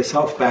slowly, draw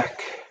yourself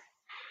back.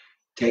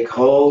 Take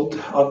hold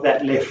of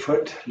that left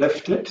foot,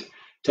 lift it.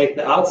 Take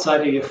the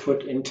outside of your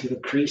foot into the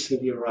crease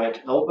of your right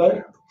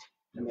elbow,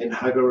 and then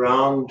hug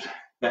around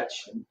that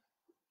shin.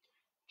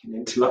 You can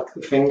interlock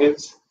the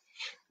fingers,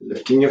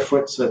 lifting your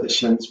foot so the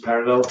shin's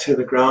parallel to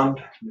the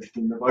ground,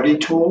 lifting the body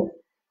tall,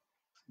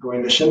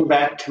 going the shin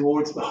back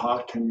towards the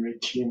heart and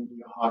reaching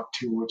your heart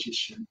towards your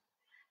shin.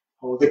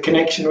 Hold the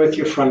connection with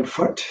your front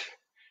foot,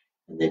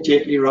 and then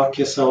gently rock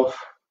yourself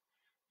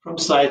from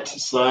side to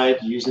side,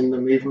 using the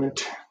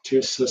movement to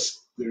assist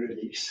the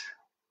release.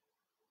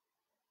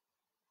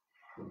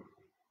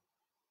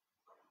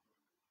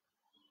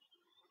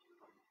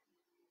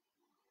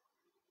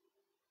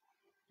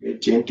 You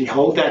gently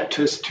hold that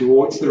twist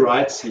towards the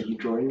right, so you're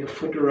drawing your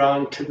foot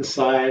around to the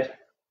side.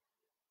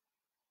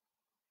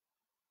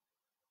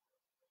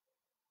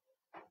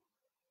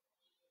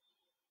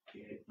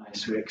 Okay,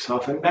 nice work.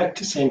 Soften back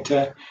to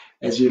center.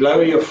 As you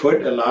lower your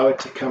foot, allow it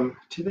to come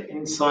to the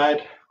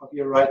inside of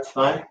your right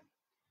thigh.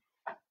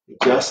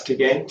 Adjust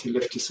again to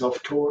lift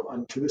yourself tall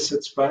onto the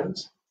sits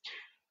bones.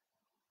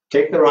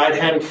 Take the right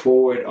hand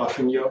forward,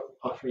 offer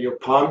your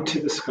palm to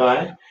the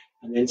sky,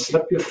 and then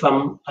slip your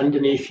thumb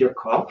underneath your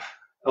calf,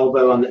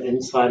 elbow on the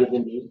inside of the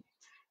knee.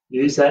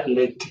 Use that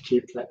leg to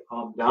keep that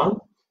arm down.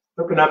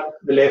 Open up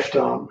the left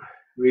arm,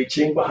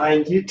 reaching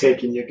behind you,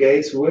 taking your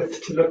gaze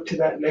width to look to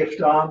that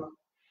left arm.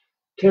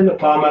 Turn the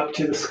palm up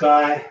to the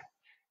sky,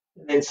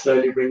 and then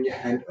slowly bring your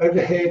hand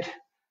overhead,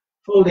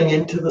 folding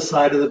into the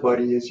side of the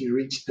body as you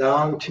reach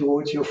down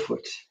towards your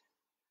foot.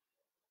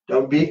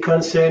 Don't be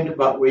concerned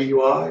about where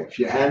you are. If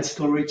your hand's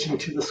still reaching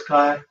to the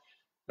sky,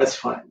 that's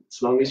fine.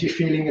 As long as you're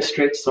feeling a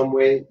stretch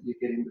somewhere, you're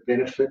getting the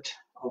benefit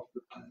of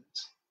the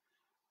pose.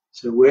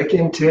 So work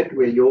into it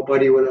where your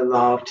body will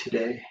allow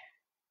today.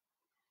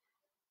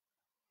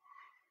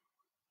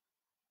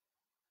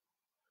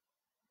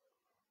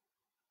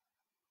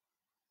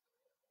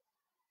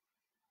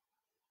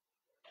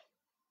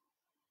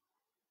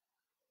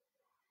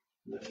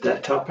 Lift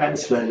that top hand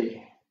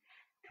slowly.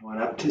 Come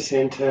on up to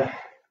center.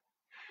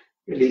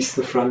 Release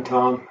the front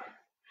arm.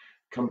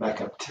 Come back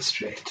up to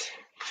straight.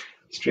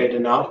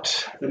 Straighten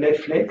out the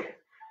left leg.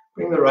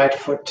 Bring the right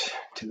foot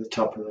to the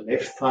top of the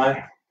left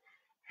thigh.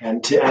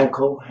 Hand to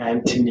ankle,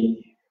 hand to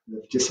knee.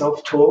 Lift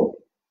yourself tall.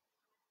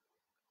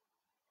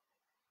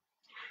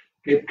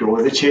 Good.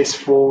 Draw the chest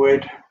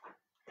forward.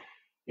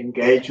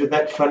 Engage with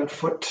that front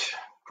foot.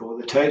 Draw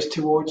the toes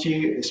towards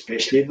you,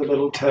 especially the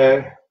little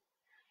toe.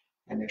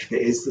 And if there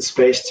is the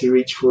space to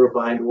reach for a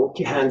bind, walk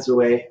your hands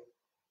away.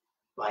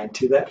 Bind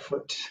to that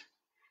foot.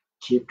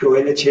 Keep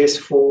drawing the chest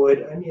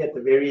forward. Only at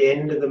the very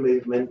end of the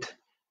movement,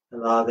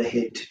 allow the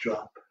head to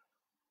drop.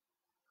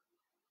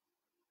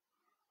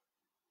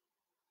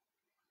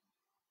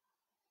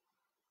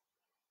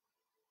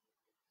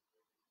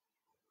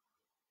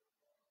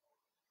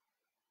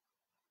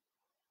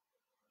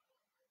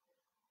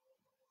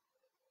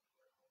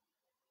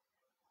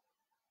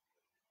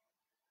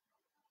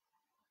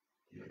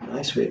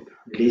 Nice whip.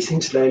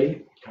 Releasing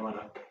slowly. Come on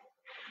up.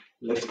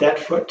 Lift that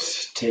foot.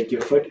 Take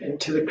your foot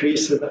into the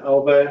crease of the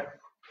elbow.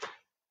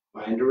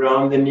 Bind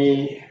around the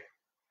knee.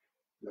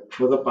 Look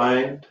for the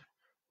bind.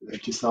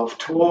 Lift yourself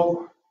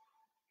tall.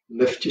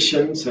 Lift your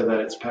shin so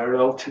that it's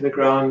parallel to the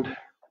ground.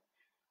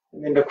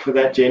 And then look for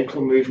that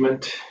gentle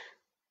movement,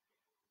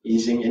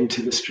 easing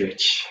into the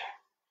stretch.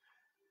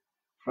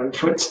 Front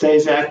foot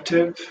stays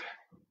active.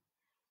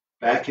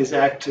 Back is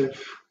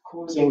active.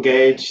 Core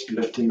engaged,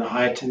 lifting the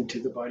height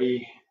into the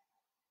body.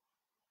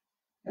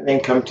 And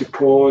then come to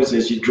pause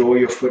as you draw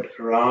your foot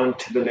around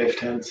to the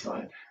left-hand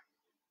side.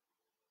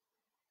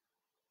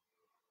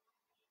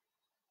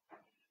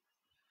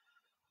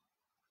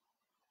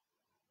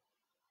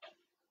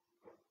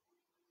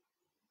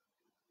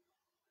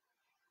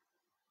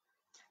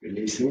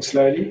 Releasing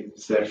slowly.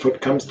 As that foot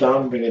comes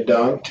down, bring it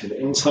down to the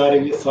inside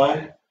of your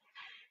thigh.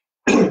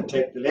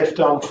 Take the left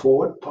arm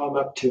forward, palm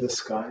up to the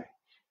sky.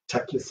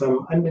 Tuck your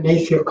thumb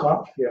underneath your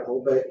calf, your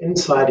elbow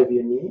inside of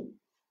your knee.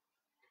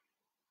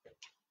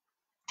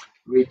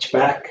 Reach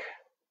back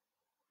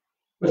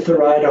with the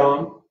right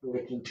arm,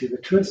 working to the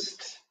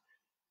twist.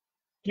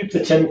 Keep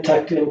the chin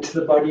tucked into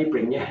the body,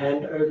 bring your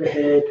hand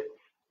overhead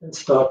and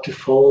start to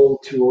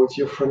fold towards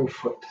your front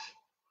foot.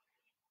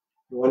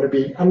 You want to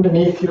be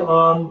underneath your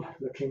arm,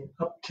 looking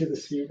up to the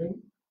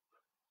ceiling.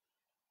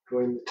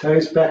 Drawing the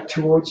toes back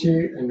towards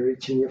you and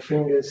reaching your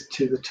fingers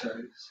to the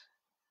toes.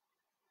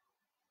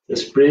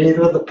 Just breathe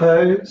with the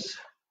pose.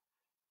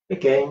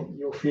 Again,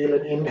 you'll feel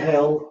an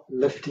inhale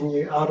lifting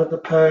you out of the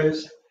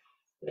pose.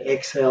 The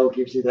exhale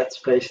gives you that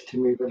space to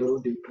move a little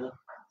deeper.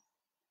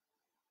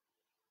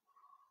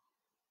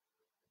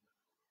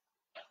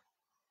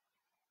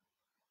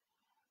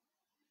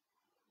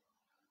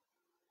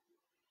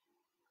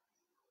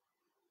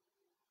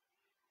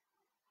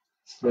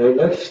 Slow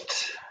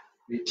lift,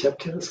 reach up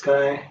to the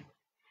sky,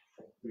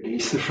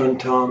 release the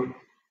front arm,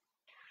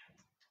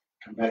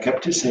 come back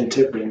up to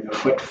center, bring the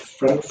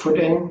front foot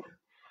in,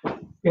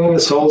 bring the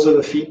soles of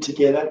the feet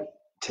together,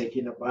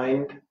 taking a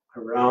bind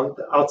around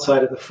the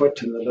outside of the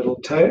foot and the little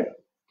toe,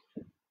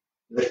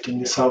 lifting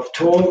yourself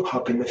tall,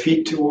 hopping the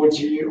feet towards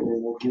you or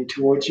walking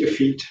towards your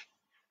feet,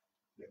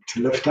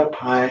 to lift up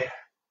high.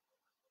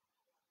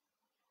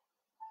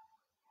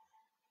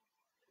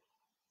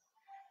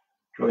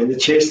 Drawing the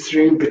chest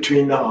through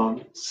between the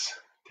arms.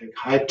 Take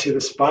height to the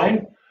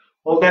spine.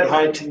 Hold that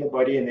height in the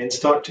body and then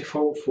start to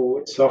fold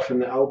forward. Soften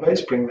the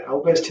elbows. Bring the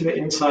elbows to the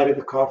inside of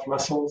the calf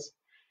muscles.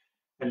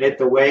 And let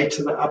the weight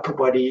of the upper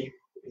body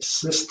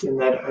assist in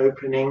that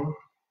opening.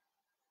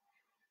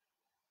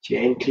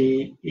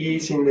 Gently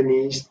easing the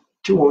knees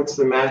towards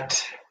the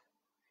mat.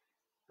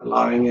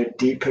 Allowing a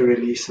deeper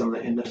release on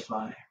the inner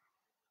thigh.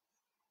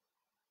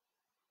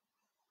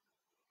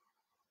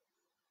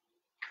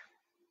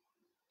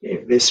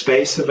 If there's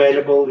space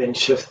available, then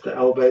shift the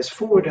elbows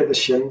forward at the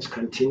shins,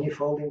 continue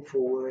folding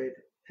forward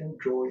and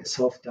draw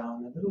yourself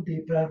down a little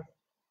deeper.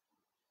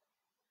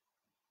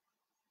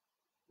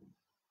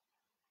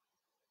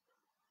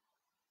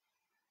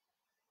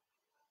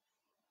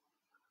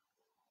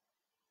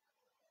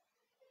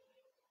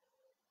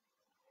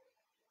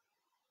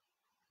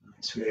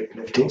 Nice work,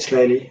 lifting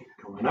slowly,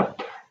 going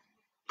up.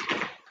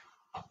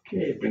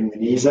 Okay, bring the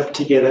knees up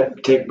together,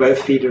 take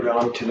both feet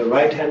around to the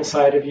right hand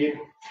side of you.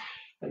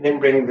 And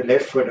then bring the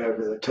left foot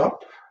over the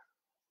top,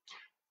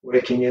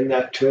 working in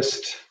that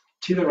twist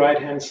to the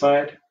right hand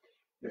side.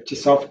 Lift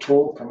yourself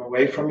tall, come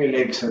away from your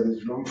legs so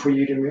there's room for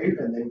you to move,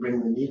 and then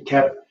bring the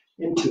kneecap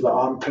into the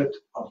armpit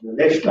of the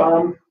left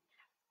arm.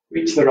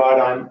 Reach the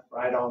right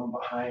arm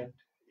behind.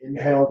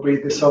 Inhale,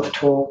 breathe yourself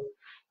tall.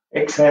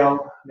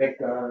 Exhale, let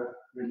go,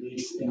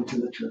 release into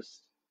the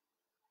twist.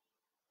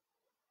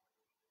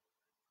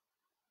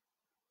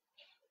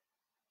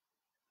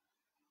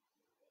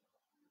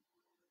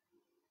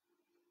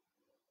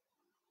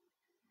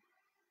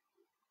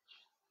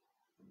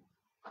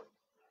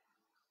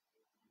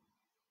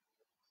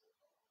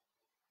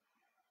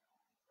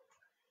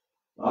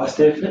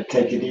 Last effort,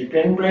 take a deep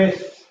in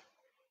breath,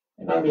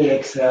 and on the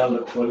exhale,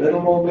 look for a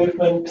little more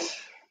movement.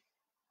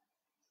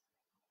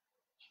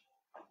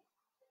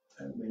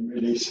 And then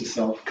release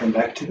yourself, come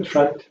back to the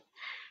front.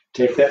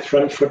 Take that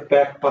front foot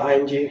back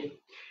behind you.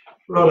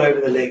 Roll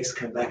over the legs,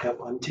 come back up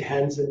onto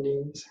hands and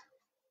knees.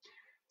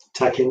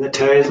 Tuck in the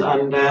toes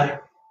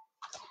under.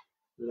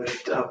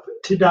 Lift up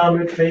to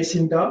downward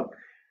facing dog.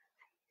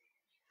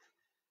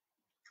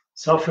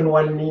 Soften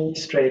one knee,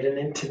 straighten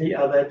into the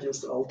other,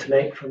 just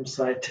alternate from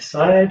side to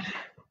side.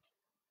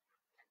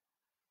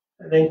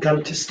 And then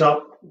come to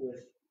stop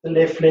with the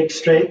left leg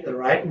straight, the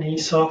right knee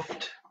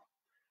soft.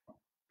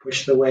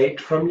 Push the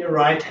weight from your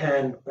right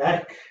hand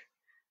back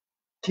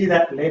to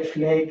that left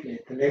leg.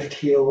 Let the left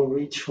heel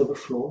reach for the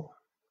floor.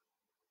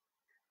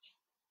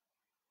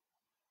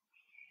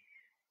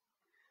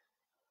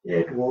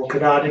 Good. Walk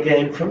it out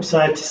again from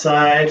side to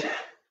side.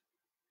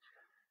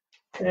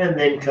 And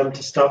then come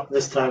to stop,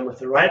 this time with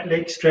the right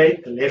leg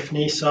straight, the left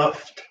knee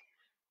soft.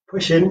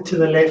 Push into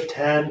the left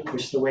hand,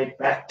 push the weight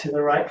back to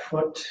the right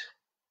foot.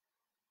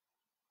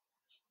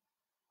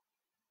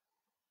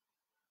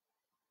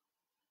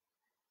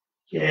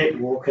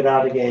 Good. Walk it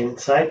out again,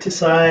 side to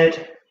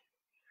side.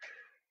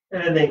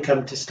 And then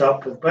come to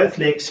stop with both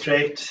legs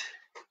straight.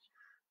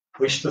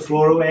 Push the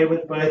floor away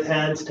with both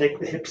hands, take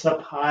the hips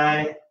up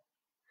high.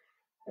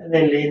 And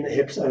then lean the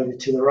hips over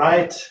to the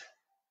right.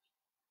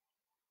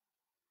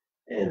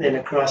 And then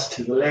across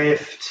to the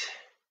left.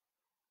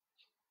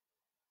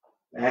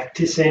 Back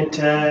to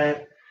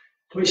center.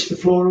 Push the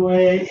floor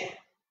away.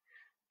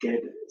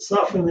 Good.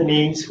 Soften the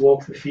knees.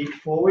 Walk the feet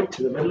forward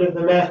to the middle of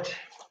the mat.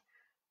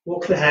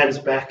 Walk the hands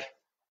back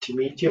to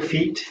meet your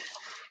feet.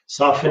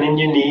 Soften in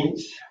your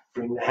knees.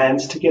 Bring the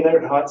hands together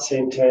at heart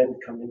center and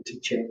come into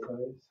chair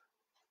pose.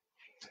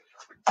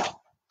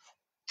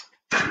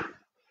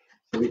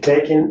 So we're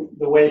taking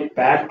the weight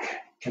back.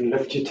 You can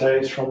lift your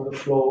toes from the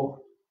floor.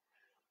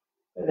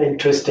 And then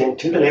twisting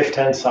to the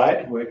left-hand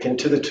side. Work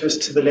into the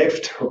twist to the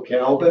left. Hook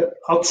your elbow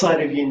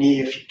outside of your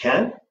knee if you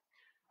can.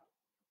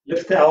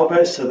 Lift the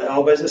elbows so the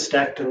elbows are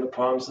stacked and the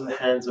palms of the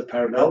hands are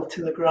parallel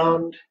to the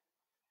ground.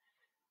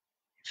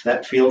 If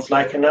that feels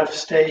like enough,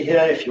 stay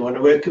here. If you want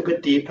to work a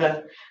bit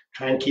deeper,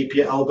 try and keep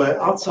your elbow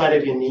outside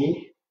of your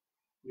knee.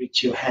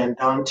 Reach your hand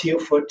down to your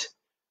foot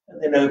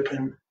and then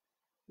open.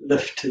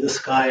 Lift to the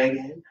sky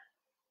again.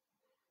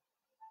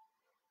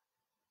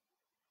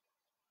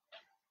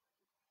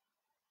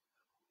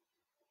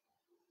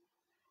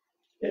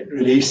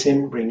 Release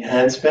in, bring your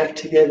hands back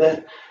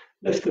together,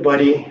 lift the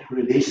body,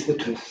 release the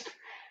twist.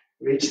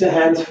 Reach the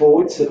hands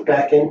forward, sit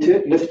back into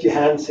it, lift your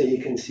hands so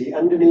you can see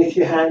underneath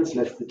your hands,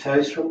 lift the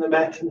toes from the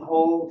mat and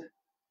hold.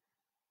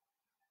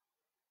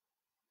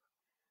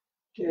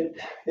 Good.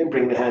 Then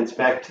bring the hands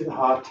back to the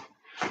heart,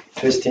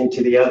 twisting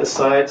to the other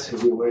side, so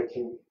we're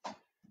working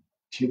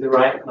to the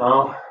right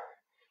now.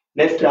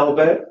 Left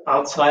elbow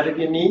outside of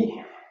your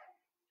knee,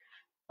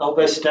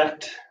 elbow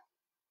stacked,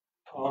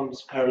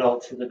 palms parallel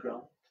to the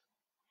ground.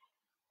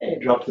 And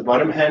drop the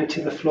bottom hand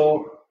to the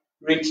floor,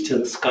 reach to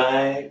the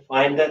sky,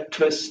 find that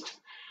twist,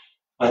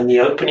 find the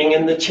opening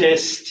in the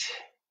chest.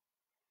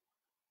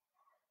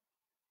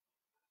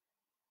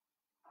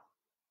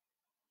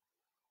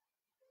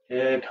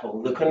 Good,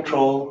 hold the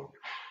control,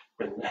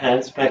 bring the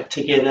hands back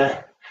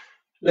together,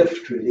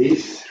 lift,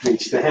 release,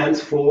 reach the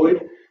hands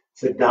forward,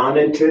 sit down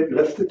into it,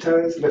 lift the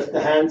toes, lift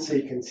the hands so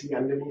you can see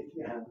underneath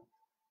your hand.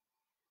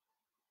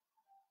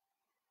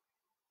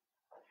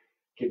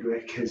 Good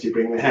work as you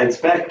bring the hands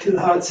back to the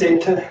heart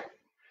center.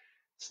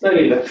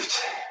 Slowly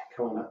lift,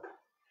 come on up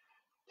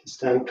to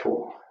stand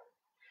tall.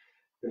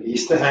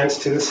 Release the hands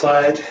to the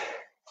side.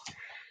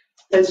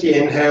 As you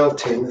inhale,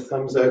 turn the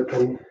thumbs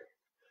open.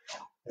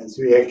 As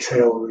we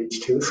exhale,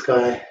 reach to the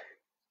sky.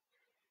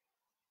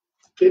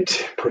 Good,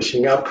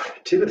 pushing up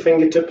to the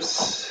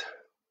fingertips.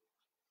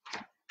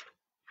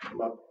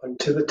 Come up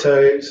onto the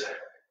toes.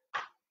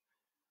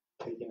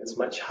 Taking as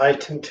much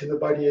height into the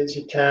body as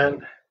you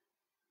can.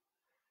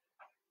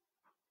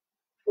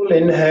 Full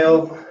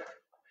inhale.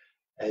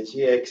 As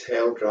you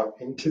exhale, drop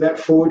into that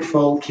forward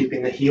fold,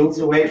 keeping the heels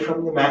away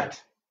from the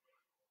mat.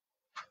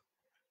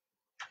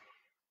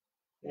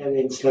 And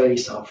then slowly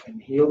soften.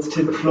 Heels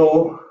to the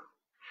floor.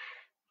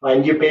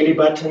 Find your belly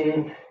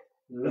button.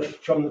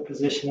 Lift from the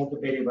position of the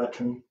belly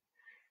button.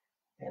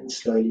 And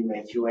slowly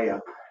make your way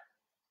up.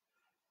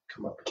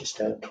 Come up to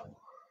stand tall.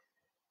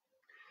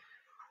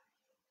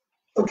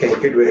 Okay,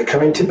 good. We're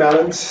coming to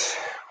balance.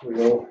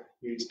 We'll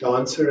use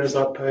dancer as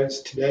our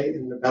pose today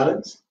in the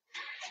balance.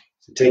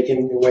 So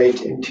taking the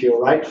weight into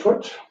your right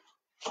foot.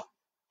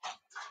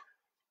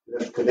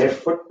 Lift the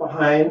left foot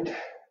behind.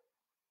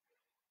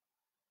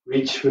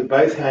 Reach with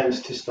both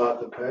hands to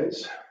start the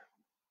pose.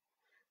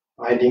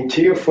 Binding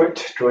to your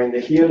foot, drawing the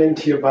heel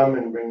into your bum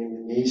and bringing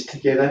the knees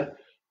together.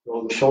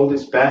 Roll the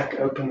shoulders back,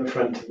 open the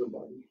front of the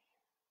body.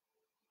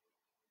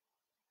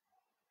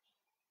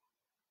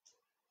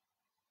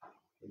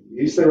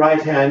 Use the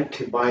right hand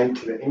to bind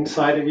to the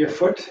inside of your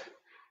foot,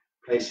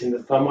 placing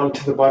the thumb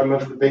onto the bottom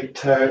of the big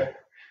toe,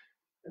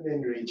 and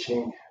then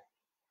reaching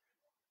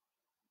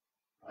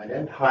right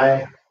and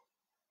high.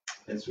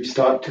 As we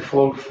start to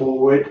fold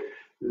forward,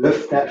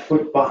 lift that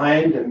foot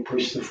behind and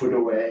push the foot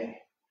away.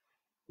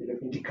 You're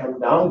looking need to come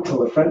down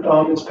till the front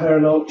arm is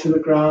parallel to the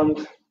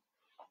ground,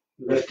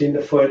 lifting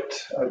the foot,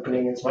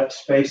 opening as much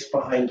space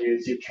behind you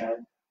as you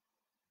can.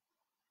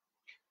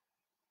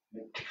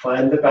 To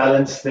find the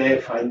balance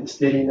there, find the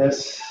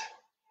steadiness.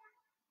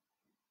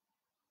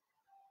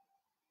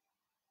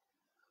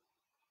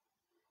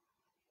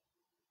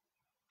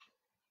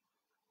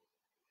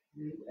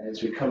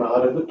 As we come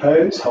out of the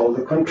pose, hold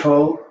the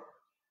control.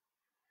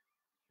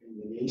 Bring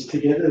the knees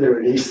together to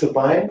release the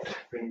bind.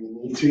 Bring the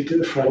knee through to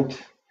the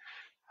front.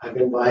 Hug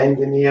and bind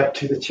the knee up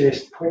to the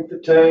chest, point the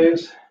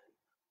toes.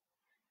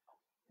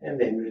 And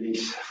then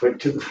release foot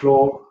to the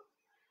floor.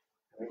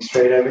 Going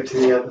straight over to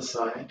the other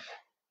side.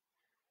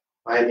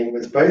 Binding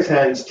with both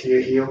hands to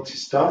your heel to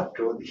start.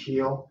 Draw the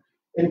heel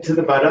into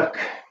the buttock.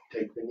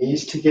 Take the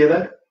knees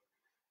together.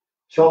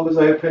 Shoulders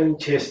open,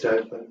 chest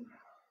open.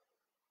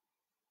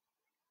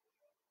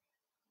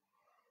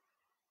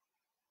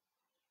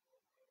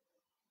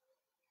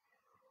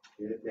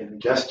 Good. Then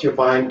adjust your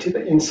bind to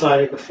the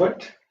inside of the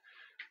foot.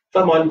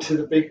 Thumb onto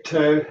the big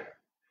toe.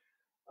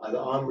 Other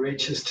arm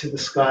reaches to the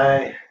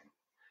sky.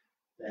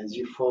 As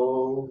you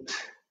fold,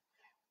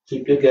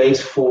 keep your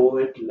gaze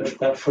forward. Lift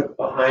that foot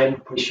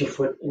behind. Push your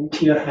foot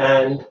into your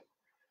hand.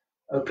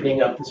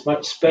 Opening up as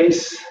much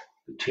space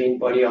between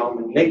body,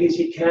 arm, and leg as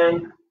you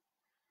can.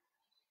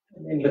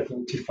 And then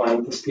looking to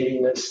find the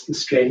steadiness, the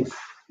strength,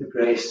 the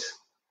grace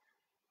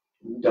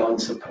in the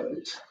dancer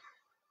pose.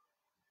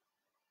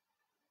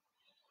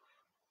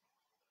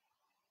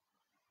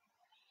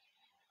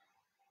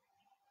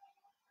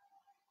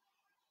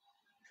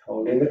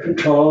 Holding the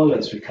control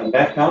as we come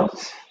back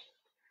out.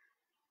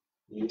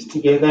 Knees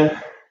together.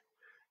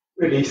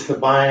 Release the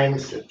bind,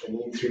 slip the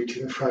knee through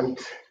to the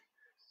front.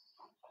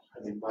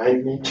 And then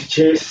bind knee to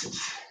chest.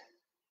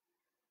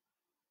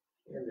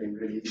 And then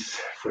release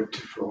foot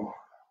to floor.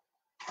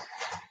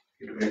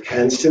 Good work,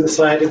 hands to the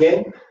side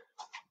again.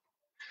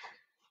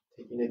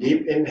 Taking a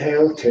deep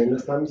inhale, turn the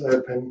thumbs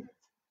open.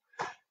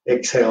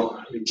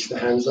 Exhale, reach the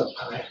hands up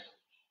high.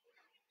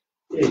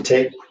 You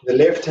take the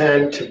left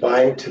hand to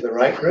bind to the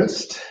right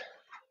wrist.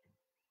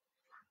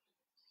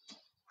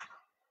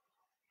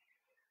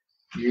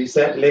 Use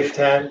that left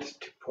hand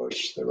to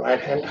push the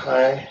right hand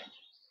high.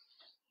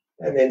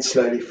 And then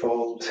slowly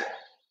fold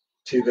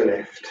to the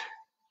left.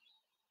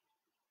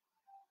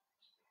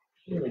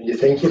 When you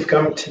think you've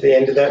come to the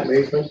end of that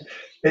movement,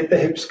 let the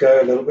hips go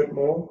a little bit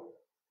more.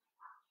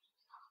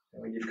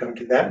 And when you've come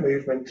to that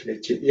movement,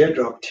 let your ear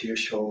drop to your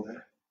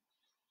shoulder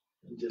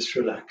and just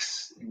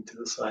relax into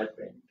the side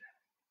bend.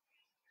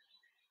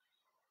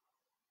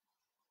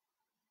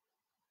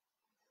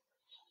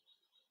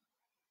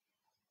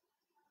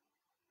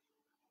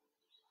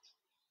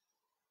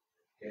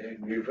 Okay,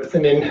 move with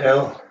an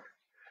inhale,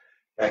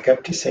 back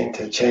up to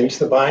center. Change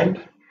the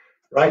bind.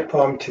 Right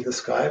palm to the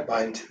sky,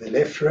 bind to the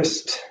left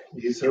wrist.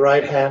 Use the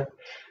right hand.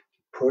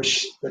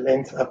 Push the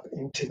length up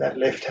into that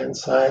left hand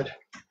side.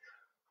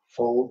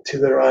 Fold to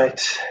the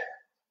right.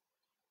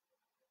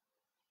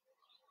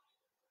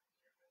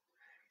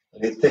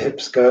 Let the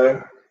hips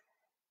go.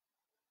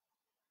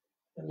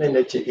 And then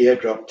let your ear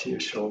drop to your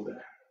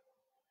shoulder.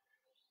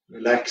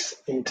 Relax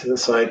into the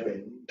side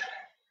bend.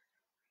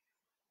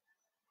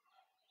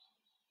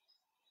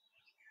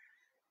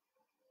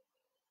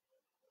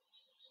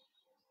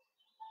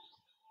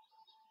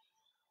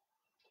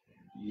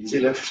 Easy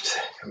lift,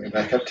 coming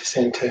back up to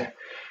center.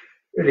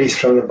 Release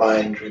from the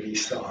bind,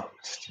 release the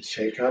arms. Just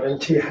shake out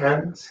into your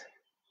hands.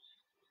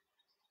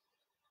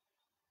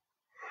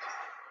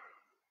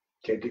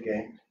 Good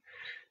again.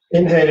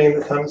 Inhaling,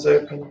 the thumbs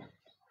open.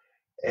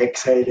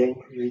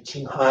 Exhaling,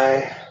 reaching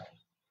high.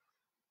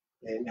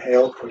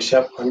 Inhale, push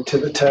up onto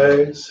the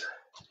toes.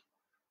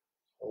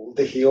 Hold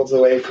the heels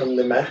away from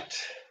the mat.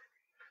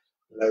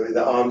 Lower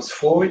the arms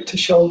forward to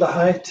shoulder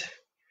height.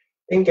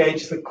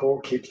 Engage the core,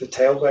 keep the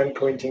tailbone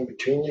pointing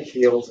between your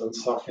heels and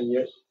soften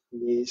your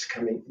knees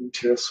coming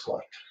into a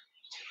squat.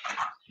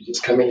 You're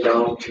just coming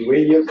down to where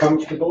you're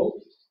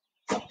comfortable.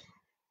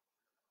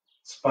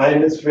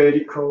 Spine is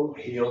vertical,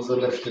 heels are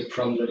lifted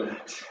from the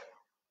mat.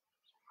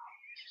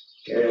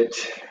 Good.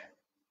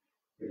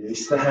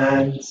 Release the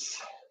hands.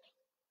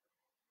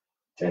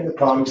 Turn the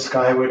palms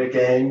skyward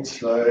again.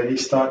 Slowly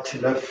start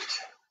to lift.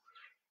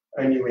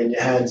 Only when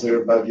your hands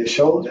are above your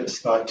shoulders,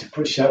 start to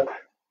push up.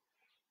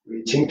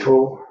 Reaching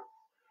tall.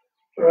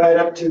 Right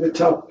up to the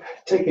top.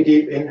 Take a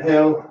deep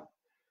inhale.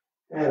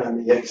 And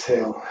on the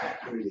exhale,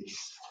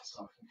 release.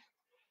 Soften.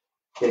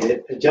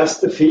 Good. Adjust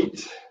the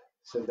feet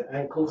so the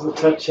ankles are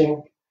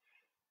touching.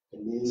 The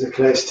knees are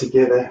close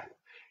together.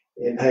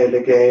 Inhale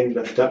again.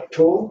 Lift up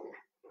tall.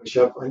 Push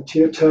up onto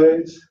your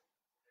toes.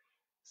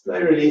 Slow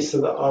release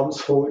of the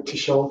arms forward to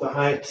shoulder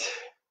height.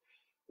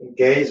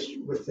 Engage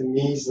with the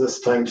knees this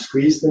time.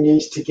 Squeeze the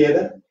knees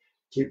together.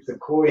 Keep the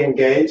core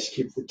engaged.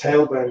 Keep the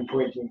tailbone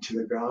pointing to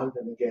the ground.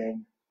 And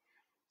again,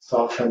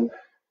 soften.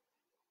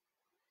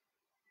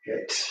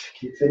 Good.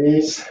 Keep the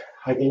knees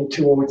hugging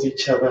towards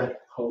each other.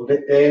 Hold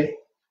it there.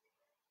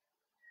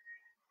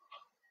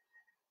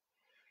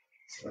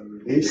 Slow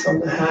release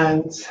on the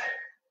hands.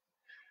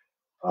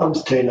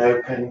 Arms turn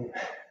open.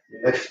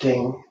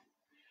 Lifting.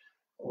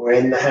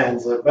 When the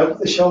hands are above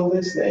the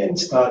shoulders, then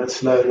start a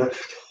slow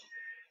lift,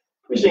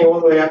 pushing all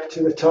the way up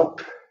to the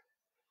top.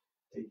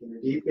 Taking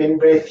a deep in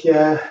breath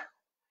here.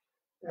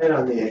 And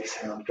on the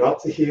exhale,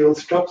 drop the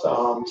heels, drop the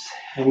arms,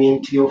 hang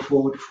into your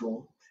forward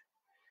fold.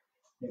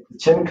 Let the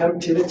chin come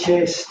to the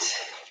chest.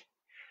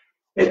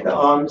 Let the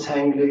arms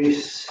hang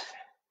loose.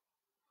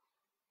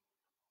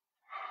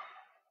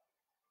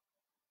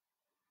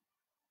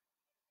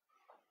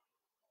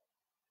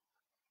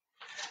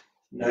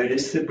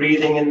 Notice the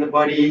breathing in the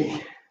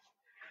body.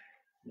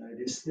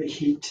 Notice the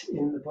heat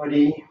in the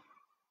body.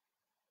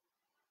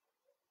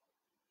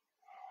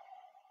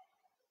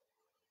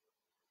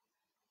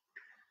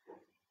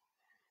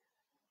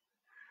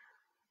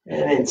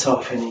 And then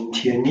soften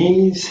into your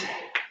knees.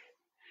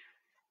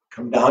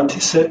 Come down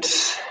to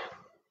sit.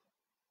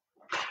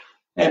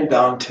 And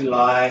down to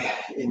lie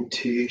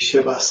into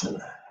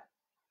Shavasana.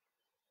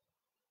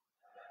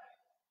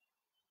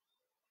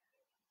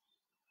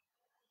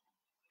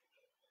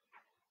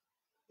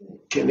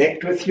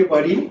 Connect with your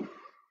body.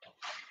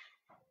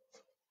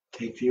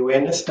 Take the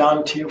awareness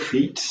down to your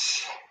feet.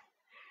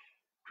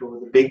 Draw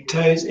the big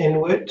toes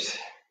inward.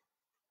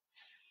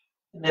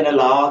 And then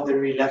allow the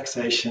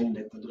relaxation.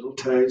 Let the little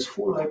toes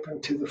fall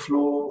open to the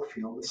floor.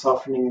 Feel the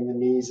softening in the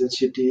knees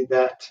as you do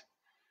that.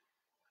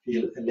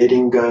 Feel a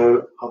letting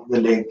go of the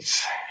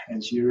legs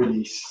as you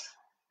release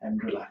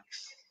and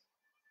relax.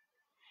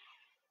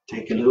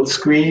 Take a little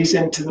squeeze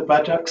into the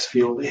buttocks.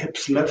 Feel the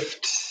hips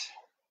lift.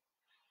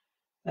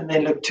 And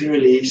then look to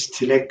release,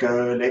 to let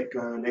go, let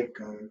go, let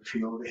go.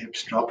 Feel the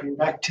hips dropping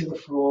back to the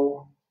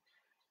floor.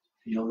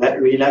 Feel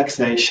that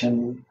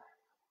relaxation.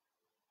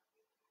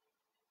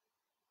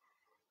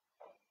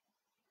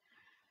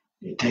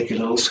 You take a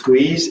little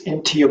squeeze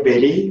into your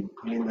belly,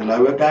 pulling the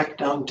lower back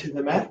down to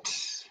the mat.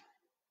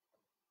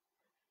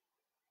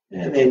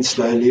 And then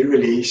slowly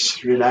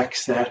release,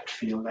 relax that.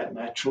 Feel that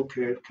natural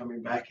curve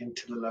coming back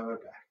into the lower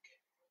back.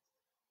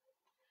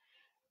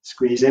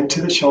 Squeeze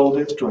into the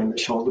shoulders, drawing the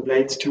shoulder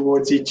blades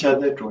towards each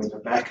other, drawing the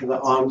back of the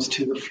arms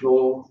to the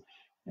floor,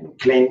 and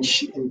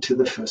clench into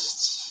the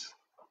fists.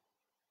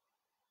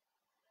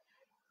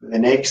 With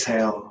an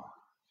exhale,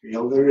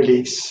 feel the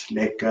release,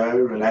 let go,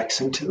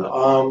 relax into the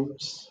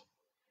arms.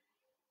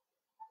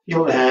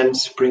 Feel the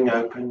hands spring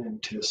open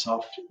into a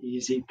soft,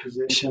 easy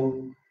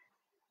position.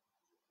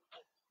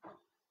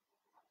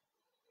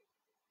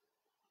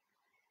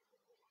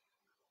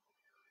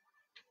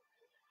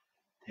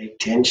 Take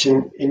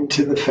tension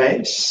into the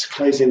face,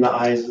 closing the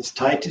eyes as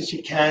tight as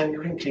you can,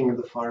 wrinkling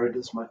the forehead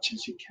as much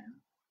as you can.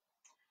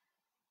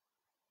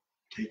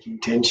 Taking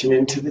tension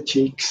into the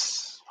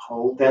cheeks,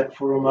 hold that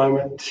for a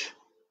moment.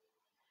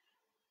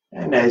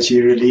 And as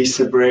you release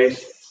the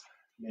breath,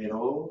 let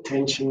all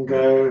tension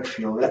go.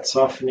 Feel that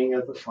softening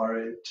of the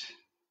forehead.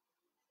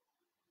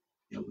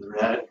 Feel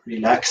the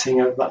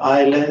relaxing of the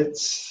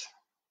eyelids.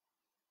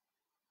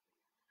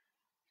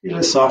 Feel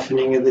a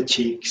softening of the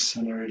cheeks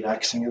and a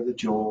relaxing of the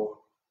jaw.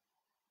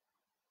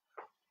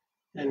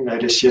 And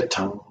notice your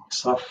tongue,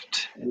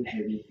 soft and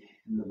heavy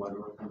in the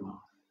bottom of the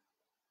mouth.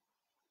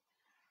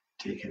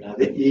 Take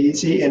another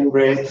easy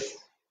in-breath.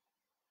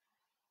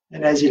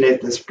 And as you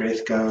let this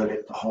breath go,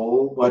 let the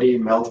whole body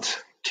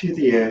melt to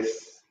the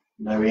earth,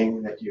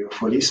 knowing that you are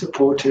fully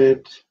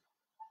supported.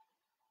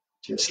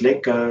 Just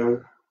let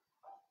go.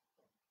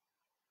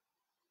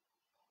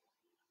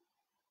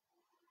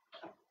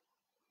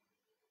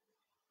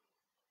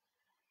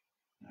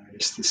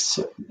 Notice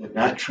the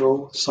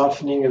natural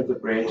softening of the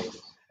breath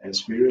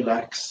as we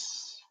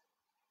relax.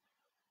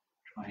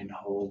 Try and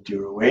hold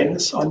your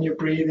awareness on your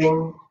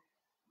breathing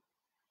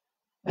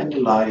and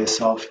allow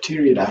yourself to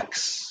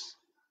relax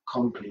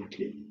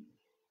completely.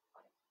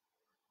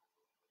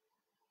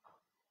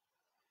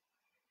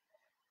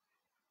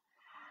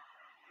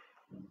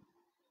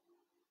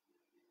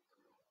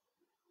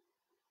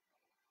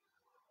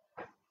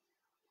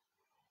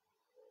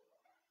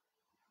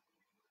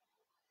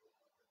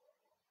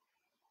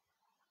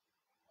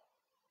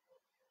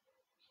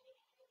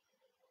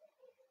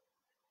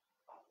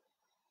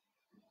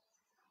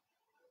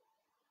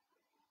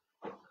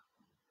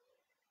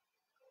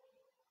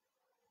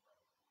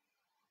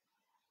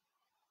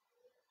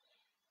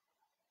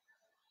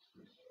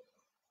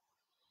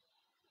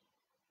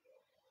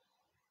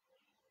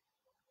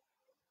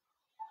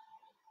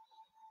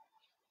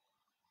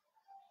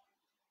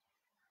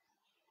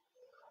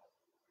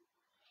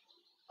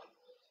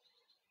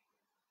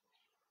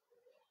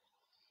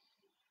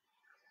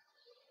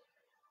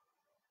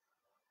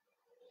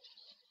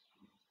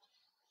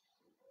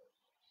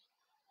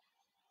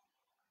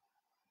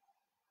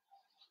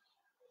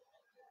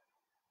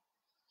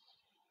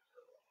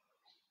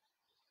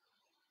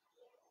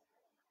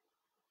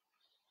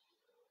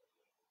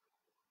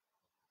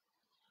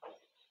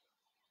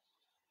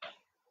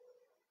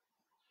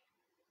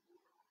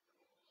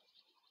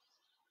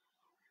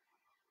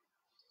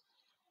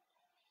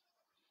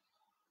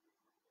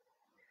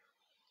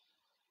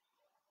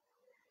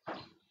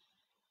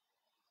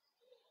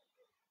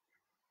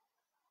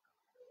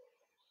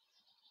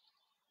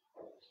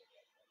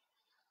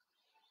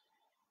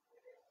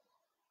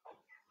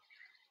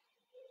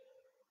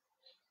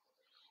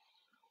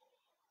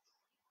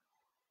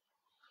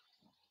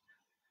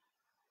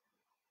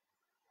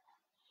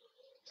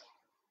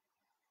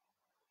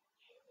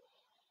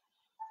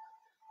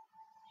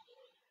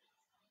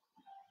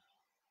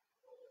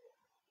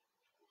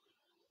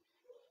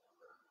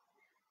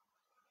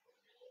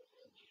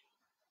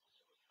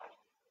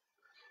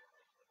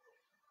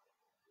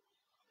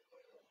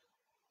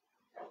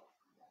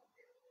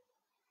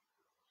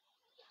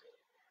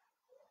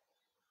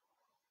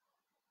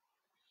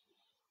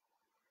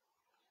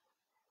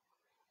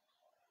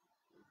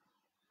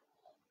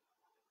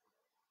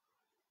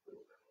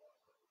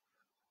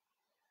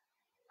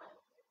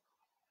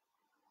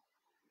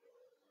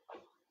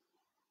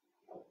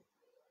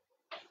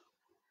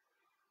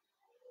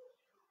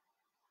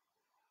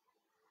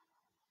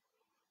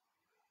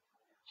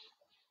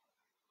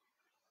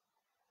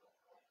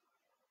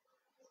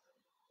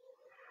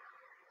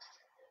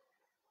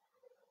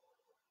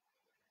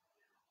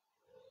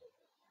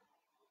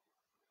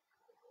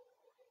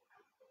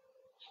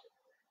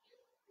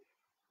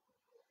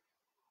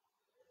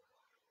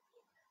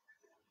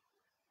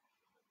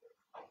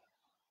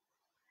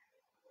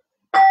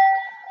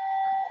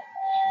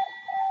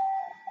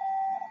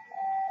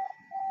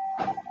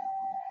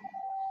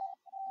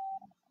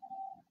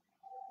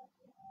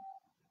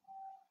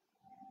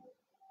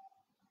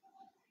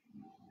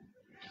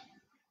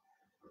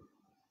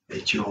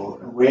 Let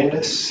your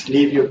awareness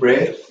leave your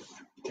breath.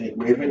 Take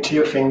movement to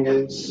your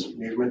fingers,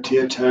 movement to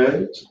your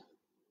toes.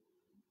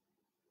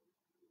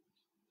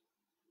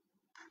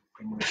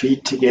 Bring your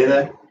feet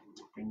together.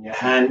 Bring your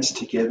hands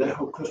together.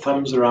 Hook the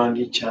thumbs around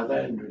each other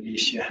and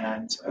release your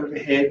hands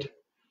overhead.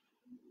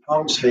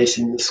 Palms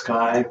facing the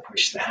sky.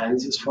 Push the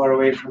hands as far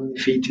away from the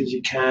feet as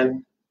you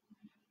can.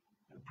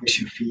 And push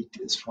your feet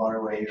as far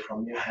away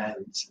from your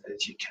hands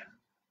as you can.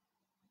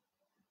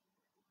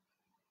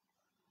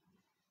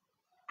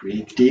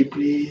 Breathe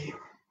deeply.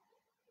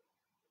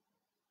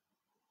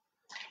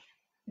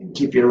 And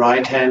keep your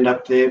right hand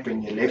up there.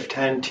 Bring your left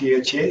hand to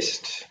your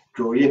chest.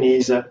 Draw your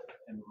knees up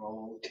and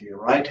roll to your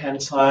right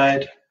hand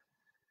side.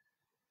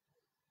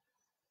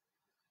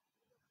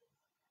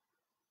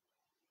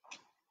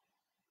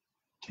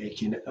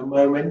 Taking a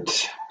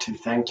moment to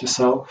thank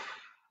yourself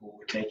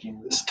for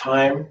taking this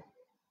time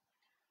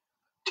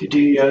to do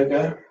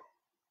yoga.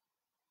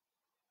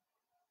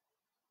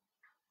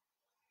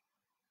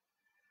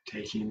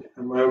 Taking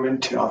a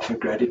moment to offer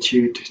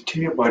gratitude to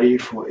your body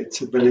for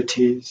its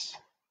abilities.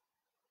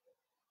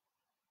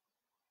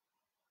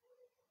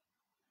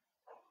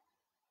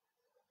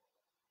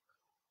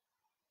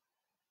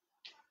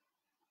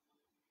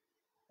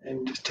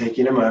 And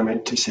taking a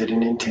moment to set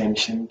an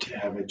intention to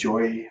have a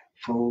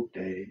joyful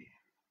day.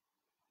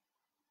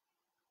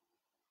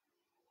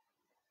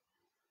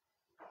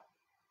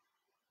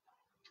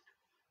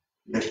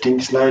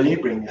 Lifting slowly,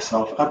 bring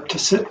yourself up to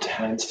sit,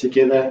 hands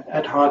together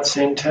at heart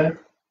center.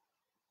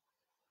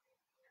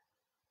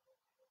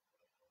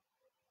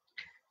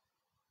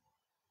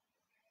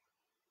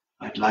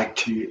 I'd like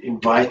to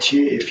invite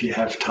you, if you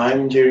have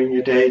time during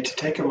your day, to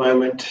take a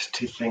moment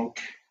to think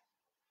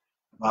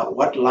about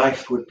what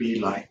life would be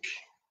like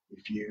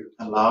if you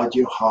allowed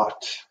your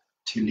heart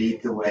to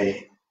lead the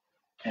way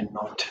and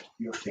not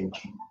your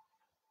thinking.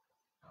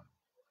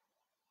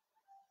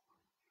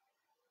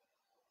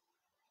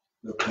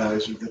 We'll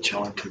close with the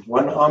chant of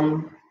one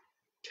Om.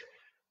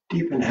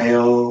 Deep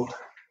inhale.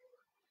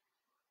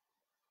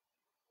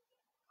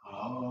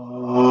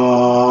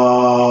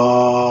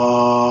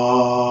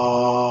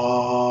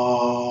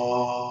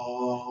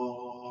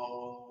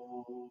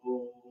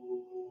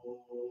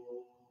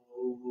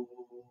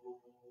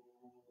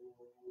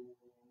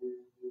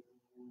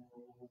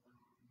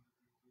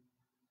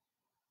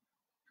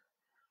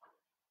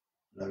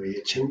 Lower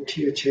your chin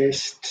to your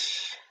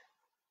chest.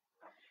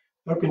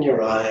 Open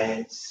your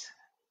eyes.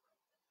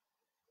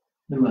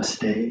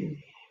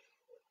 Namaste.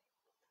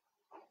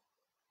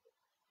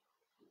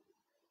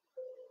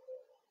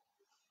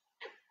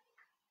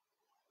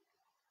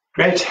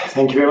 Great.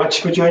 Thank you very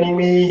much for joining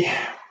me.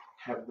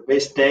 Have the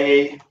best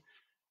day.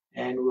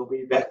 And we'll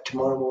be back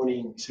tomorrow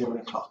morning, 7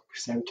 o'clock.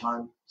 Same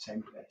time,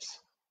 same place.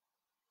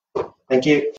 Thank you.